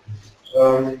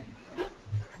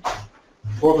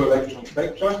photoelectron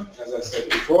spectra, as I said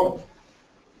before.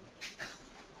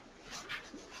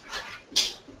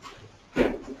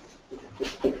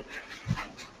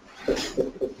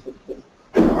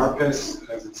 RPES,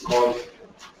 as it's called,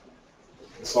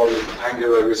 solid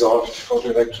angular resolved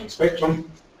photoelectron spectrum.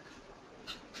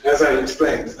 As I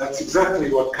explained, that's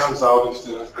exactly what comes out of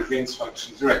the Green's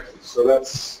function directly. So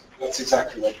that's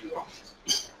exactly what we want.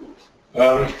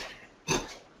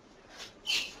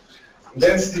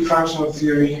 Density functional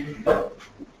theory,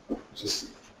 just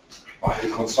by the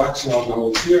construction of the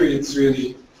whole theory, it's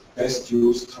really best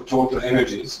used for total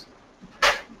energies.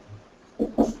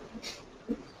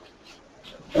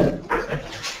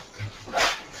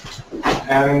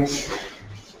 And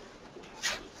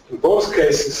in both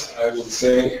cases, I would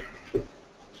say,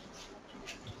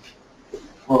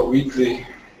 for weakly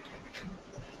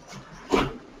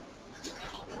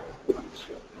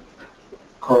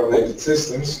correlated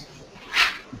systems,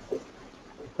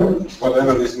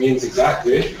 whatever this means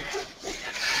exactly,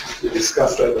 we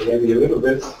discussed that maybe a little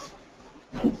bit.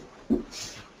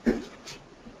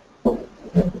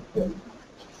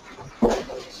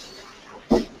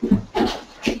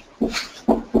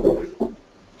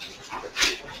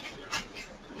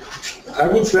 I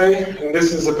would say, and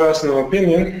this is a personal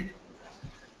opinion,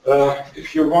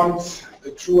 if you want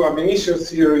a true ab initio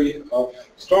theory of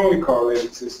strongly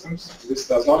correlated systems, this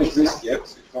does not exist yet,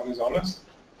 if one is honest,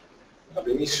 Ab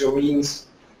initio means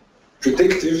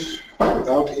predictive,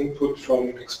 without input from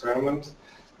experiment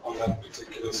on that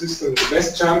particular system. The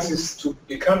best chances to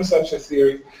become such a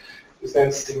theory is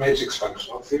density matrix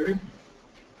functional theory.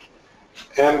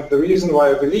 And the reason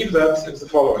why I believe that is the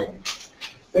following.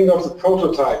 Think of the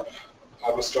prototype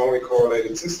of a strongly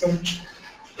correlated system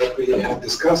that we have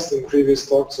discussed in previous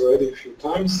talks already a few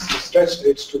times, the stretched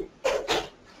H2.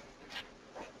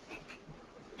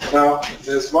 Now,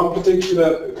 there's one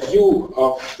particular view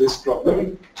of this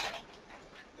problem,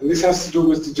 and this has to do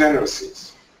with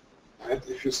degeneracies. Right?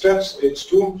 If you stretch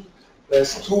H2,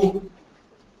 there's two,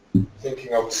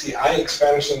 thinking of CI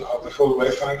expansion of the full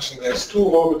wave function, there's two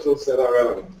orbitals that are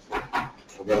relevant,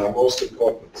 or that are most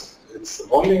important. It's the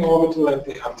bonding orbital and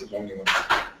the anti-bonding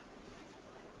orbital.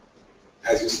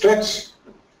 As you stretch,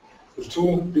 the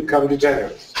two become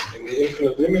degenerate. In the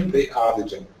infinite limit, they are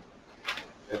degenerate.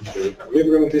 At the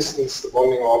equilibrium distance, the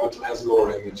bonding orbital has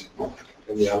lower energy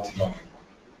than the anti-bonding one.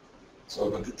 So,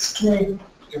 but it's two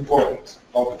important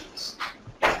orbitals.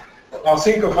 Now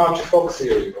think of Archie-Fock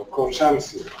theory or Kohn-Sham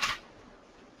theory.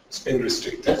 Spin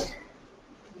restricted.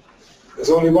 There's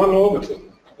only one orbital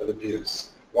that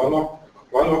appears. One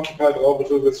occupied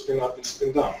orbital with spin up and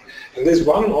spin down. And this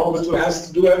one orbital has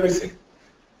to do everything.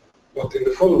 But in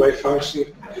the full wave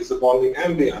function is the bonding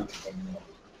and the anti-bonding orbital.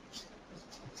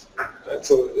 Right?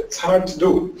 So it's hard to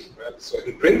do. Right? So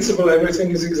in principle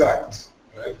everything is exact.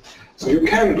 Right? So you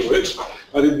can do it,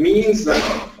 but it means that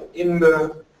in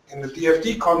the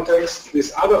DFT context,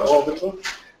 this other orbital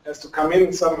has to come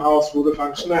in somehow through the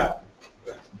function L.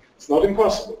 It's not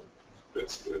impossible.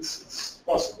 It's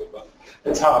possible, but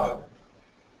it's harder.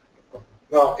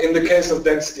 Now, in the case of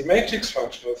density matrix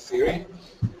functional theory,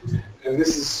 and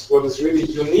this is what is really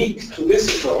unique to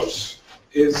this approach,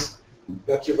 is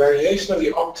that you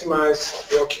variationally optimize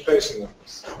the occupation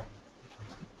numbers.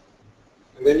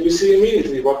 And then you see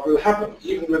immediately what will happen.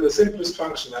 Even with the simplest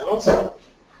function L,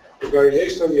 you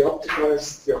variationally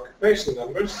optimize the occupation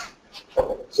numbers.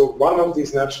 So one of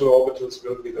these natural orbitals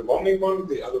will be the bonding one,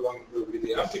 the other one will be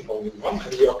the anti-bonding one,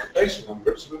 and the occupation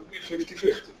numbers will be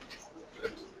 50-50.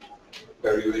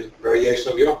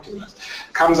 Variationally optimized.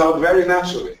 Comes out very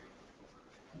naturally.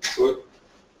 So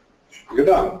you're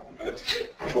done, right?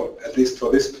 At least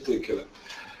for this particular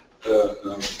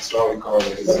strongly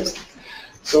correlated system.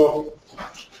 So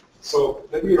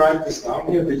let me write this down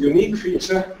here. The unique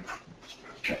feature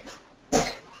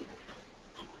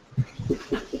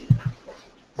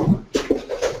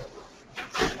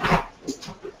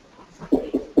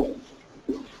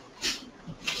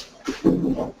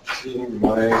in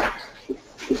my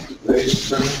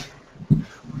relation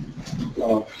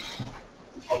of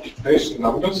occupation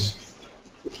numbers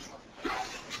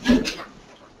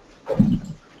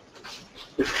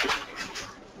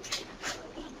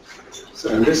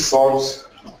and this solves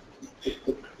the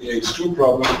H2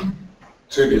 problem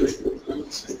trivially, I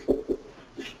would say.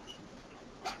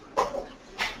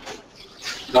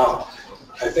 Now,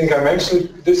 I think I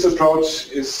mentioned this approach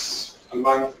is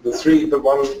among the three the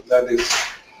one that is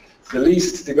the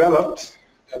least developed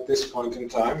at this point in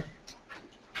time,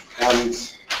 and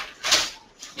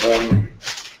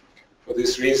for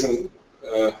this reason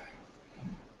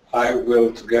I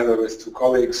will, together with two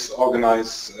colleagues,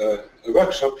 organize a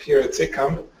workshop here at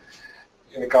E.K.U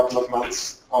in a couple of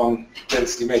months on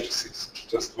density matrices.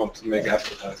 Just want to make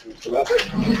advertisement for that.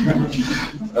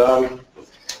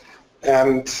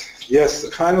 And yes,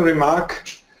 a final remark.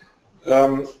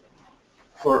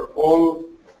 For all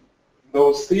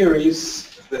those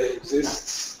theories, there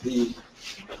exists the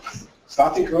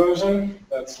static version,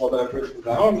 that's what I've written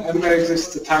down, and there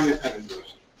exists the time-dependent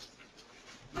version.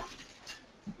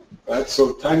 Right,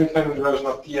 so time-dependent version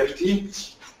of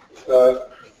DFT,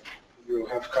 you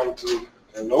have come to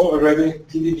know already,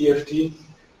 DFT.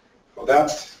 For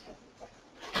that,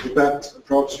 with that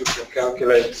approach you can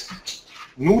calculate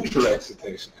neutral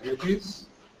excitation energies.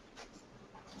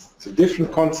 It's a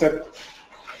different concept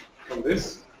from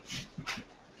this.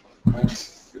 Right?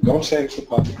 You don't change the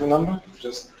particle number, you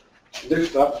just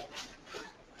lift up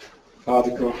the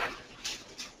particle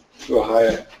to a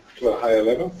higher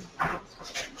level.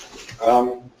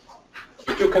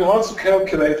 But you can also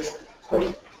calculate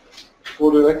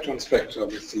full electron spectra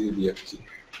with DFT.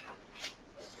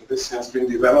 This has been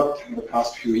developed in the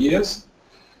past few years.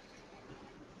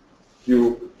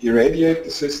 You irradiate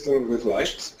the system with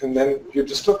light, and then you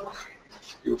just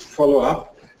you follow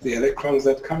up the electrons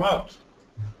that come out.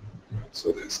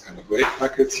 So there's kind of wave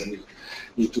packets, and you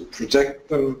need to project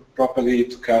them properly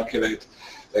to calculate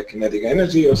their kinetic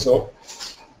energy or so.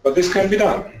 But this can be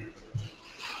done.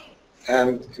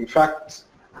 And in fact,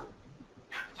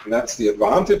 And that's the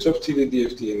advantage of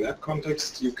TD-DFT in that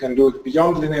context. You can do it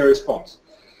beyond linear response.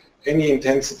 Any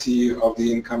intensity of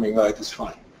the incoming light is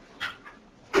fine.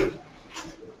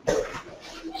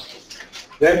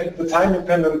 Then the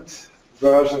time-dependent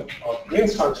version of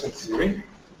Green's function theory,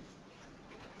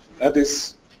 that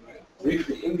is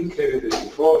briefly indicated it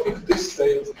before, if this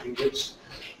state in which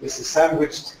this is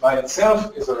sandwiched by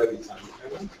itself is already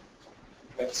time-dependent.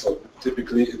 That's so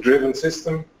typically a driven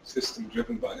system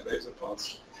driven by a laser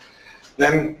pulse.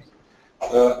 Then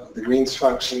the Green's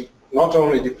function not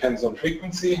only depends on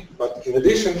frequency, but in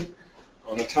addition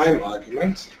on a time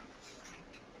argument.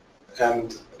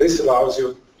 And this allows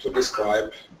you to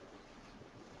describe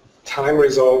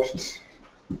time-resolved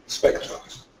spectra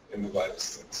in the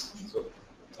widest sense. So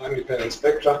time-dependent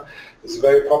spectra is a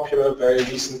very popular, very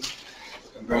recent,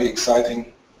 and very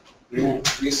exciting new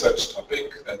research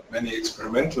topic that many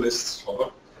experimentalists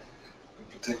follow in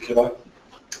particular.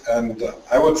 And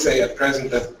I would say at present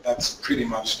that that's pretty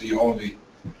much the only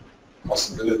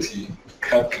possibility to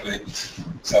calculate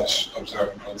such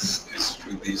observables is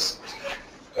with these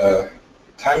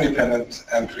time-dependent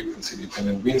and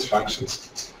frequency-dependent Green's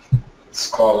functions. It's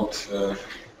called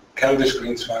Keldysh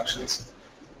Green's functions.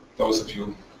 Those of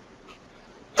you,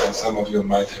 some of you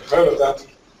might have heard of that.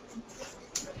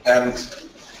 And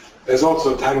there's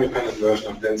also a time-dependent version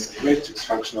of density matrix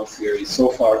functional theory, so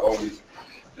far only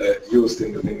used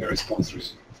in the linear response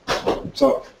regime.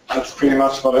 So that's pretty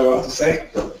much what I want to say.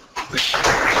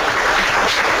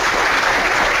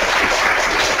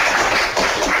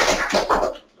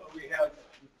 We have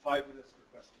 5 minutes for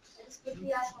questions. I just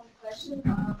quickly ask one question.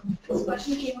 This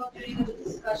question came up during the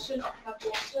discussion of my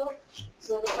poster.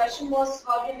 So the question was,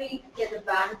 how do we get the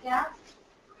band gap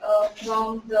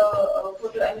from the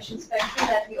photo emission spectrum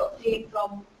that we obtain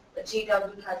from the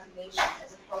GW calculation?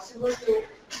 Is it possible to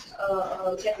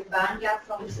get the band gap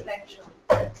from the spectrum?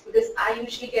 Because I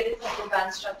usually get it from the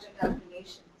band structure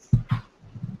calculations.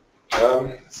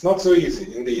 It's not so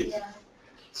easy, indeed. Yeah.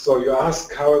 So you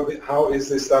ask how is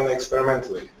this done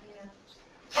experimentally?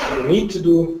 Yeah. You need to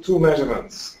do 2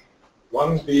 measurements.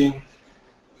 One being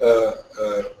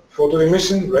photo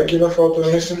emission, regular photo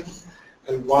emission,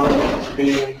 and one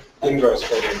being inverse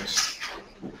photo emission.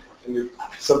 And you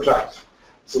subtract.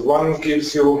 So one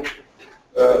gives you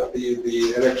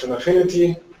the electron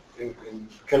affinity in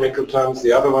chemical terms,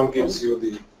 the other one gives you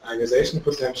the ionization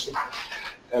potential,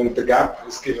 and the gap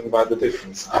is given by the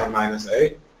difference, I minus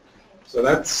A. So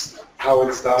that's how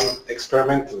it's done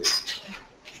experimentally.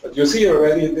 But you see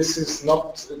already this is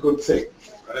not a good thing.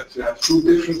 Right? You have 2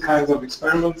 different kinds of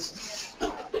experiments.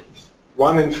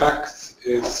 One, in fact,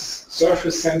 is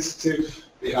surface sensitive,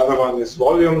 the other one is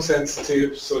volume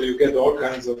sensitive, so you get all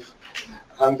kinds of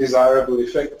undesirable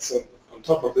effects on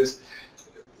top of this.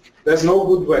 There's no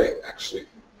good way, actually,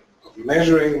 of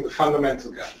measuring the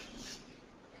fundamental gap.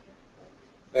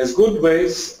 There's good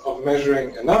ways of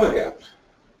measuring another gap,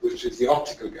 which is the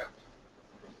optical gap.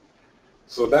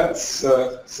 So that's,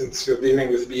 since you're dealing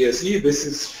with BSE, this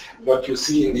is what you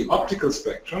see in the optical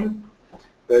spectrum.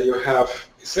 There you have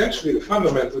essentially the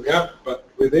fundamental gap, but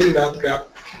within that gap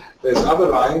there's other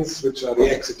lines which are the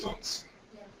excitons.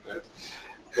 Right?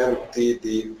 And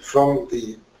from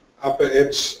the upper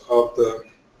edge of the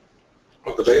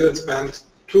valence band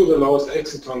to the lowest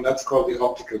exciton, that's called the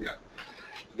optical gap.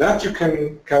 That you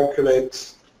can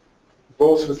calculate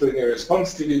both with linear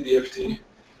response TD-DFT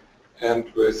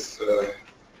and with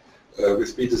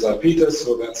beta-salpeter,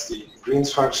 so that's the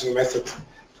Green's function method to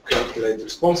calculate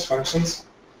response functions.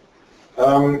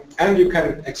 And you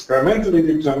can experimentally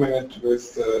determine it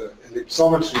with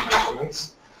ellipsometry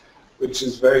measurements, which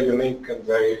is very unique and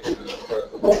very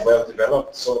well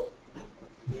developed. So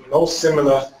no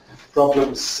similar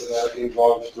problems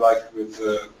involved like with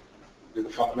the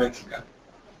fundamental gap.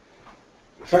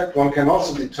 In fact, one can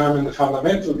also determine the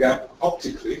fundamental gap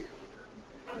optically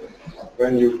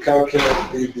when you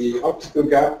calculate the optical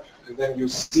gap, and then you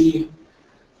see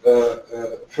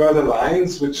further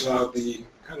lines, which are the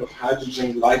kind of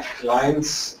hydrogen-like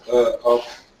lines of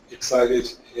excited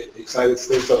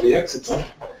states of the exciton,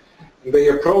 and they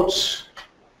approach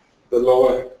the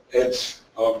lower edge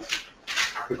of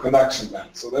the conduction band.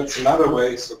 So that's another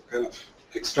way, so kind of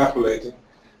extrapolating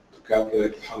to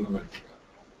calculate the fundamental gap.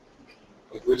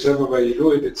 But whichever way you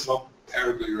do it, it's not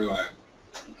terribly reliable.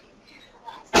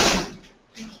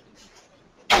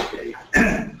 Okay.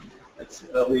 Let's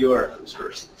Lior goes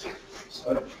first.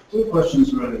 So 2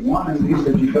 questions really. One is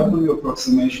the GW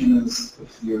approximation is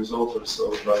 50 years old or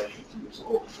so, right? 50 years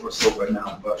old or so by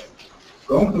now. But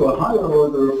going to a higher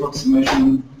order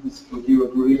approximation, would you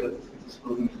agree that it's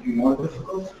proving to be more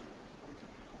difficult?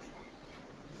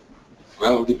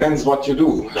 Well, depends what you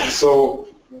do. So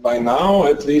by now,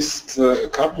 at least a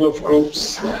couple of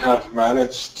groups have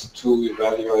managed to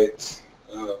evaluate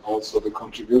also the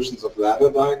contributions of ladder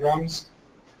diagrams.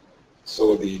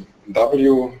 So the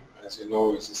W, as you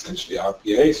know, is essentially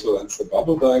RPA, so that's the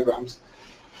bubble diagrams.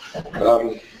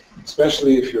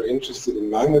 Especially if you're interested in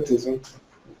magnetism,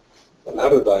 the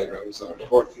ladder diagrams are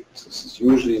important. This is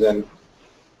usually then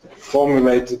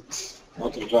formulated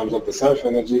not in terms of the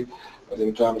self-energy, but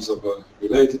in terms of a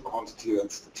related quantity,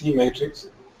 that's the T matrix.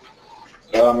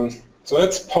 So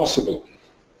that's possible.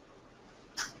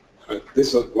 But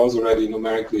this was already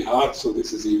numerically hard, so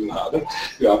this is even harder.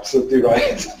 You're absolutely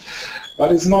right.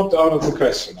 But it's not out of the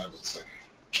question, I would say.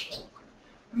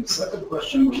 And the second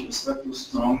question with respect to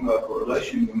strong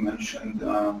correlation, you mentioned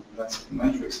that's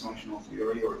matrix functional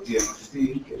theory or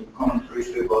DMFT. Can you comment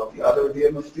briefly about the other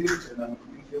DMFT, dynamic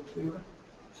mean field theory?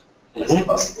 Is a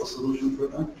possible solution for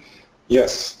that?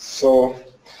 Yes. So,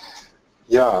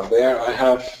 yeah, there I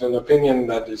have an opinion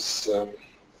that is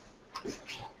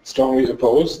strongly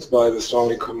opposed by the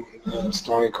strongly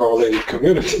correlated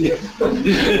community. But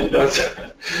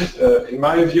in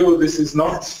my view, this is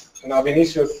not an ab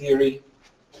initio theory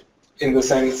in the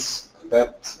sense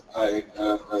that I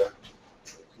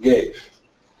gave.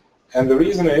 And the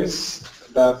reason is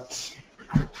that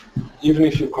even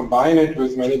if you combine it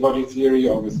with many-body theory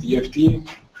or with DFT,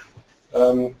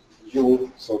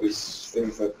 so these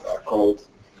things that are called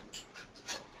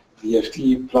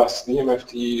DFT plus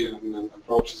DMFT and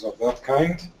approaches of that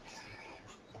kind,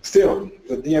 still,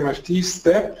 the DMFT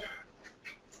step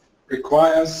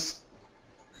requires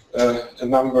a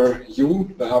number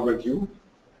U, the Hubbard U,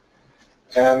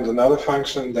 and another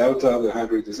function, delta, the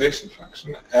hybridization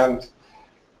function. And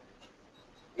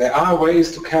there are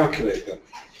ways to calculate them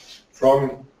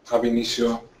from ab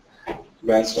initio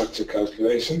band structure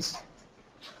calculations.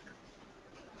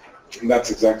 And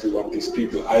that's exactly what these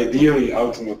people ideally,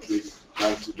 ultimately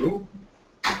want to do.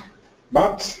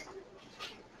 But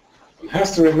one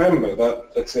has to remember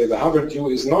that, let's say, the Hubbard U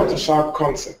is not a sharp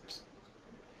concept.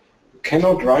 You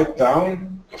cannot write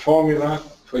down a formula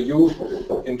for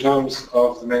U in terms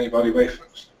of the many-body wave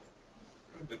function.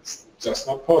 It's just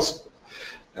not possible.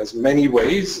 There's many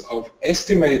ways of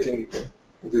estimating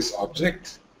this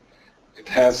object. It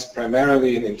has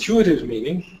primarily an intuitive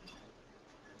meaning,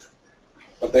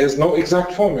 but there's no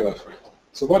exact formula for it.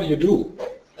 So what do?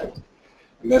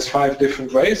 And there's 5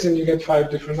 different ways, and you get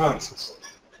 5 different answers.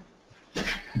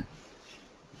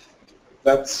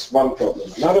 That's one problem.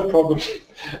 Another problem,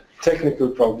 technical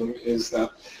problem, is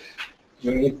that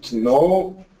you need to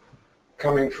know,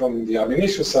 coming from the ab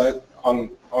initio side, on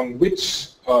which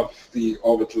of the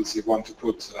orbitals you want to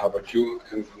put Hubbard U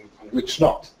and on which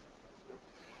not.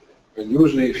 And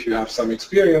usually, if you have some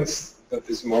experience, that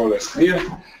is more or less clear,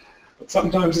 but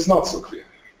sometimes it's not so clear.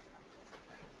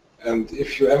 And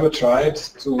if you ever tried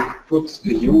to put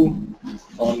a U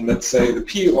on, let's say, the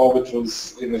p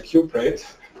orbitals in a cuprate,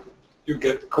 you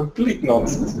get complete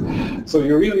nonsense. So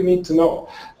you really need to know.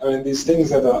 I mean, these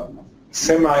things that are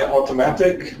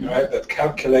semi-automatic, right, that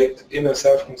calculate in a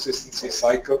self-consistency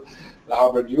cycle the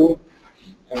Hubbard U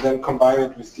and then combine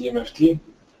it with DMFT,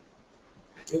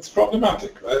 it's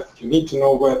problematic, right? You need to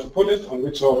know where to put it, on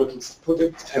which orbitals to put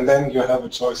it, and then you have a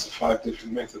choice of 5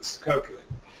 different methods to calculate.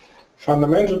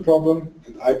 Fundamental problem,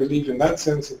 and I believe in that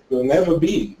sense it will never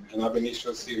be an ab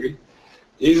initio theory,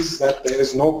 is that there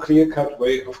is no clear-cut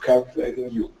way of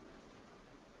calculating U.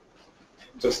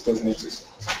 It just doesn't exist.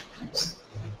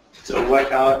 So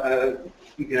what,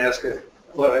 you can ask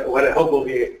what I hope will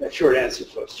be a short answer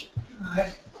question.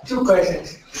 2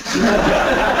 questions.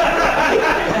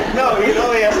 No, you can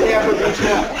only ask half of each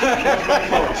one.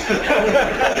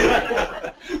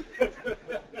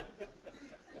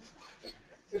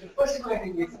 So the first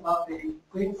question is about the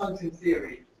green function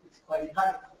theory. It's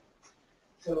quasi-particle.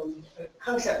 So the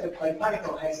concept of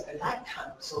quasi-particle has a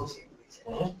lifetime associated with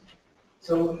it.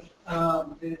 So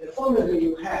the formula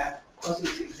you have also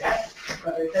is exact,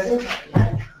 but it doesn't have a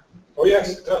lifetime. Oh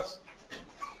yes, it does.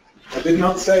 I did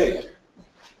not say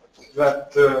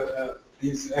that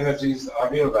these energies are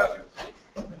real values.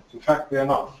 In fact, they are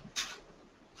not.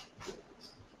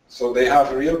 So they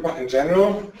have a real, in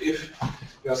general, if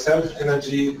your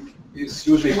self-energy is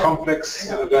usually a complex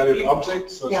valued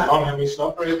object, so it's a non-Hermitian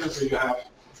operator, so you have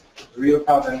the real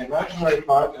part and the imaginary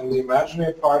part, and the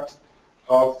imaginary part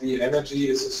of the energy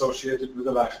is associated with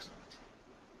a lifetime.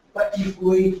 But if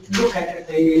we look at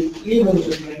the even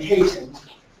documentation,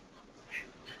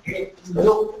 it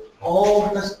look all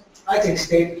the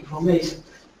eigenstate information.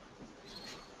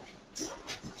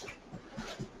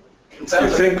 You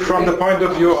think from the point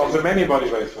of view of the many-body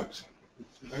wave function?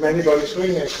 a many-body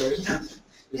Schrödinger equation.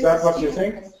 Is that what you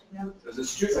think?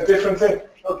 It's a different thing.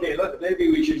 Okay, look, maybe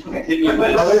we should continue.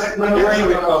 Well, this- Where are you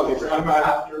with all this?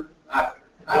 After.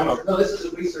 No. No, this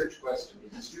is a research question,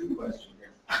 it's a student question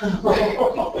here.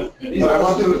 So I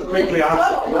want to quickly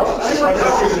answer.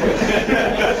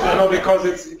 No, because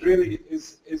it really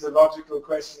is a logical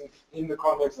question in the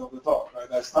context of the talk,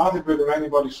 right? I started with a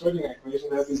many-body Schrödinger equation.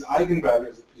 There's these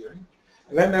eigenvalues appearing,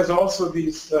 and then there's also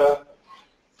these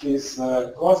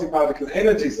quasi-particle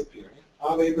energies appearing.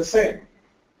 Are they the same?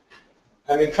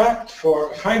 And in fact,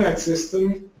 for a finite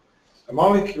system, a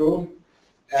molecule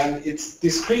and its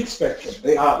discrete spectrum,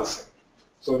 they are the same.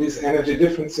 So these energy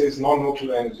differences,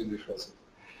 non-nuclear energy differences.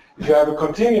 If you have a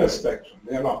continuous spectrum,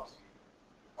 they are not.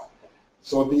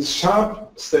 So these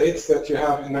sharp states that you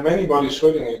have in a many-body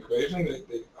Schrödinger equation,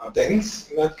 they are dense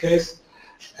in that case,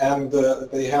 and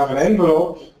they have an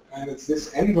envelope, and it's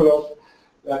this envelope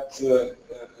that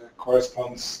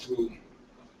corresponds to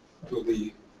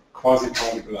the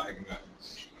quasi-particle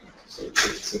eigenvalues. So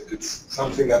it's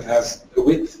something that has a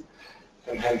width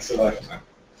and hence a lifetime.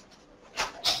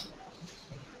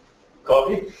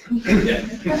 Coffee? Yeah.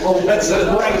 Oh, that's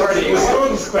the morning party. The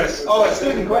student's question. Oh, a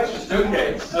student question.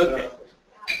 Okay. Okay.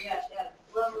 Yeah,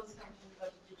 levels come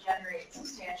to degenerate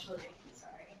substantially,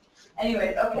 sorry.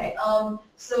 Anyway, okay,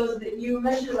 so you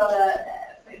mentioned about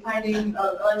finding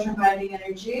electron binding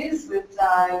energies with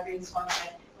Green's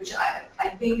function, which I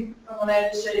think, from what I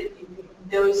understood,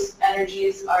 those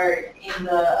energies are in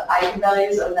the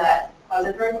eigenvalues of that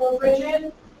quasi-particle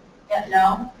equation? Yeah,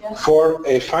 no? Yeah? For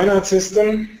a finite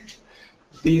system,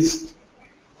 these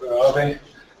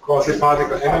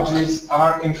quasi-particle energies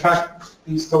are in fact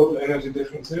these total energy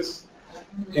differences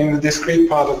in the discrete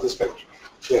part of the spectrum.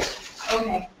 Yes.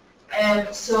 Okay.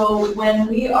 And so when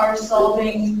we are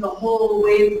solving the whole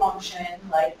wave function,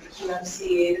 like the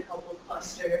QMC, the coupled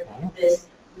cluster, this,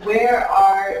 where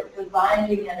are the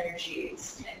binding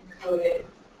energies encoded?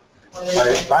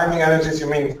 By binding energies, you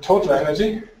mean total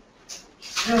energy?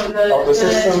 No, Of the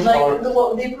system, like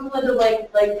or- the equivalent of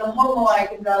like the HOMO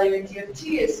eigenvalue in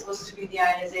DFT is supposed to be the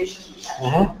ionization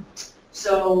potential.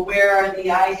 So where are the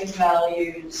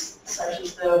eigenvalues such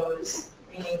as those?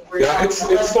 Meaning we're Yeah,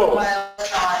 talking it's about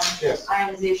those. Yes.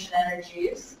 ionization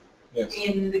energies. Yes.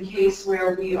 In the case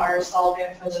where we are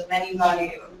solving for the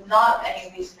many-body, not any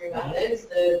of these three methods,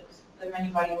 the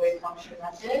many-body wave function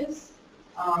methods.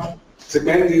 It's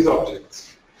again these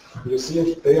objects. You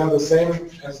see, they are the same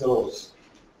as those,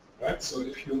 right? So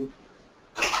if you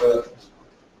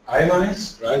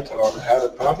ionize, right, or add a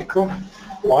particle,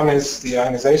 one is the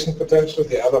ionization potential,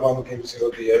 the other one gives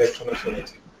you the electron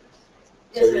affinity.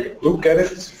 So you look at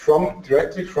it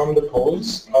directly from the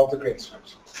poles of the Green's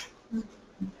function.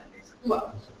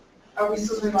 Well, are we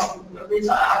still talking about these?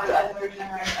 I've heard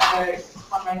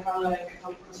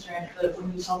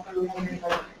when you solve for the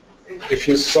like. If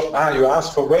you you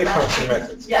asked for wave function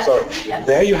methods. Yes, So yes.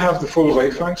 there you have the full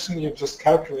wave function. You just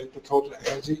calculate the total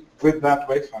energy with that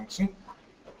wave function.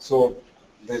 So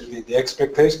the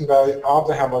expectation value of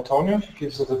the Hamiltonian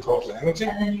gives you the total energy.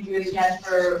 And then you do it again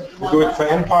for You do it for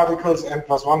n particles, n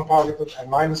plus 1 particle, and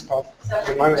minus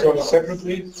 1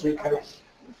 separately, three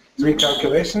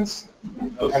calculations,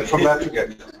 and from that you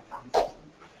get it.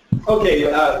 Okay,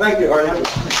 thank you, Arne.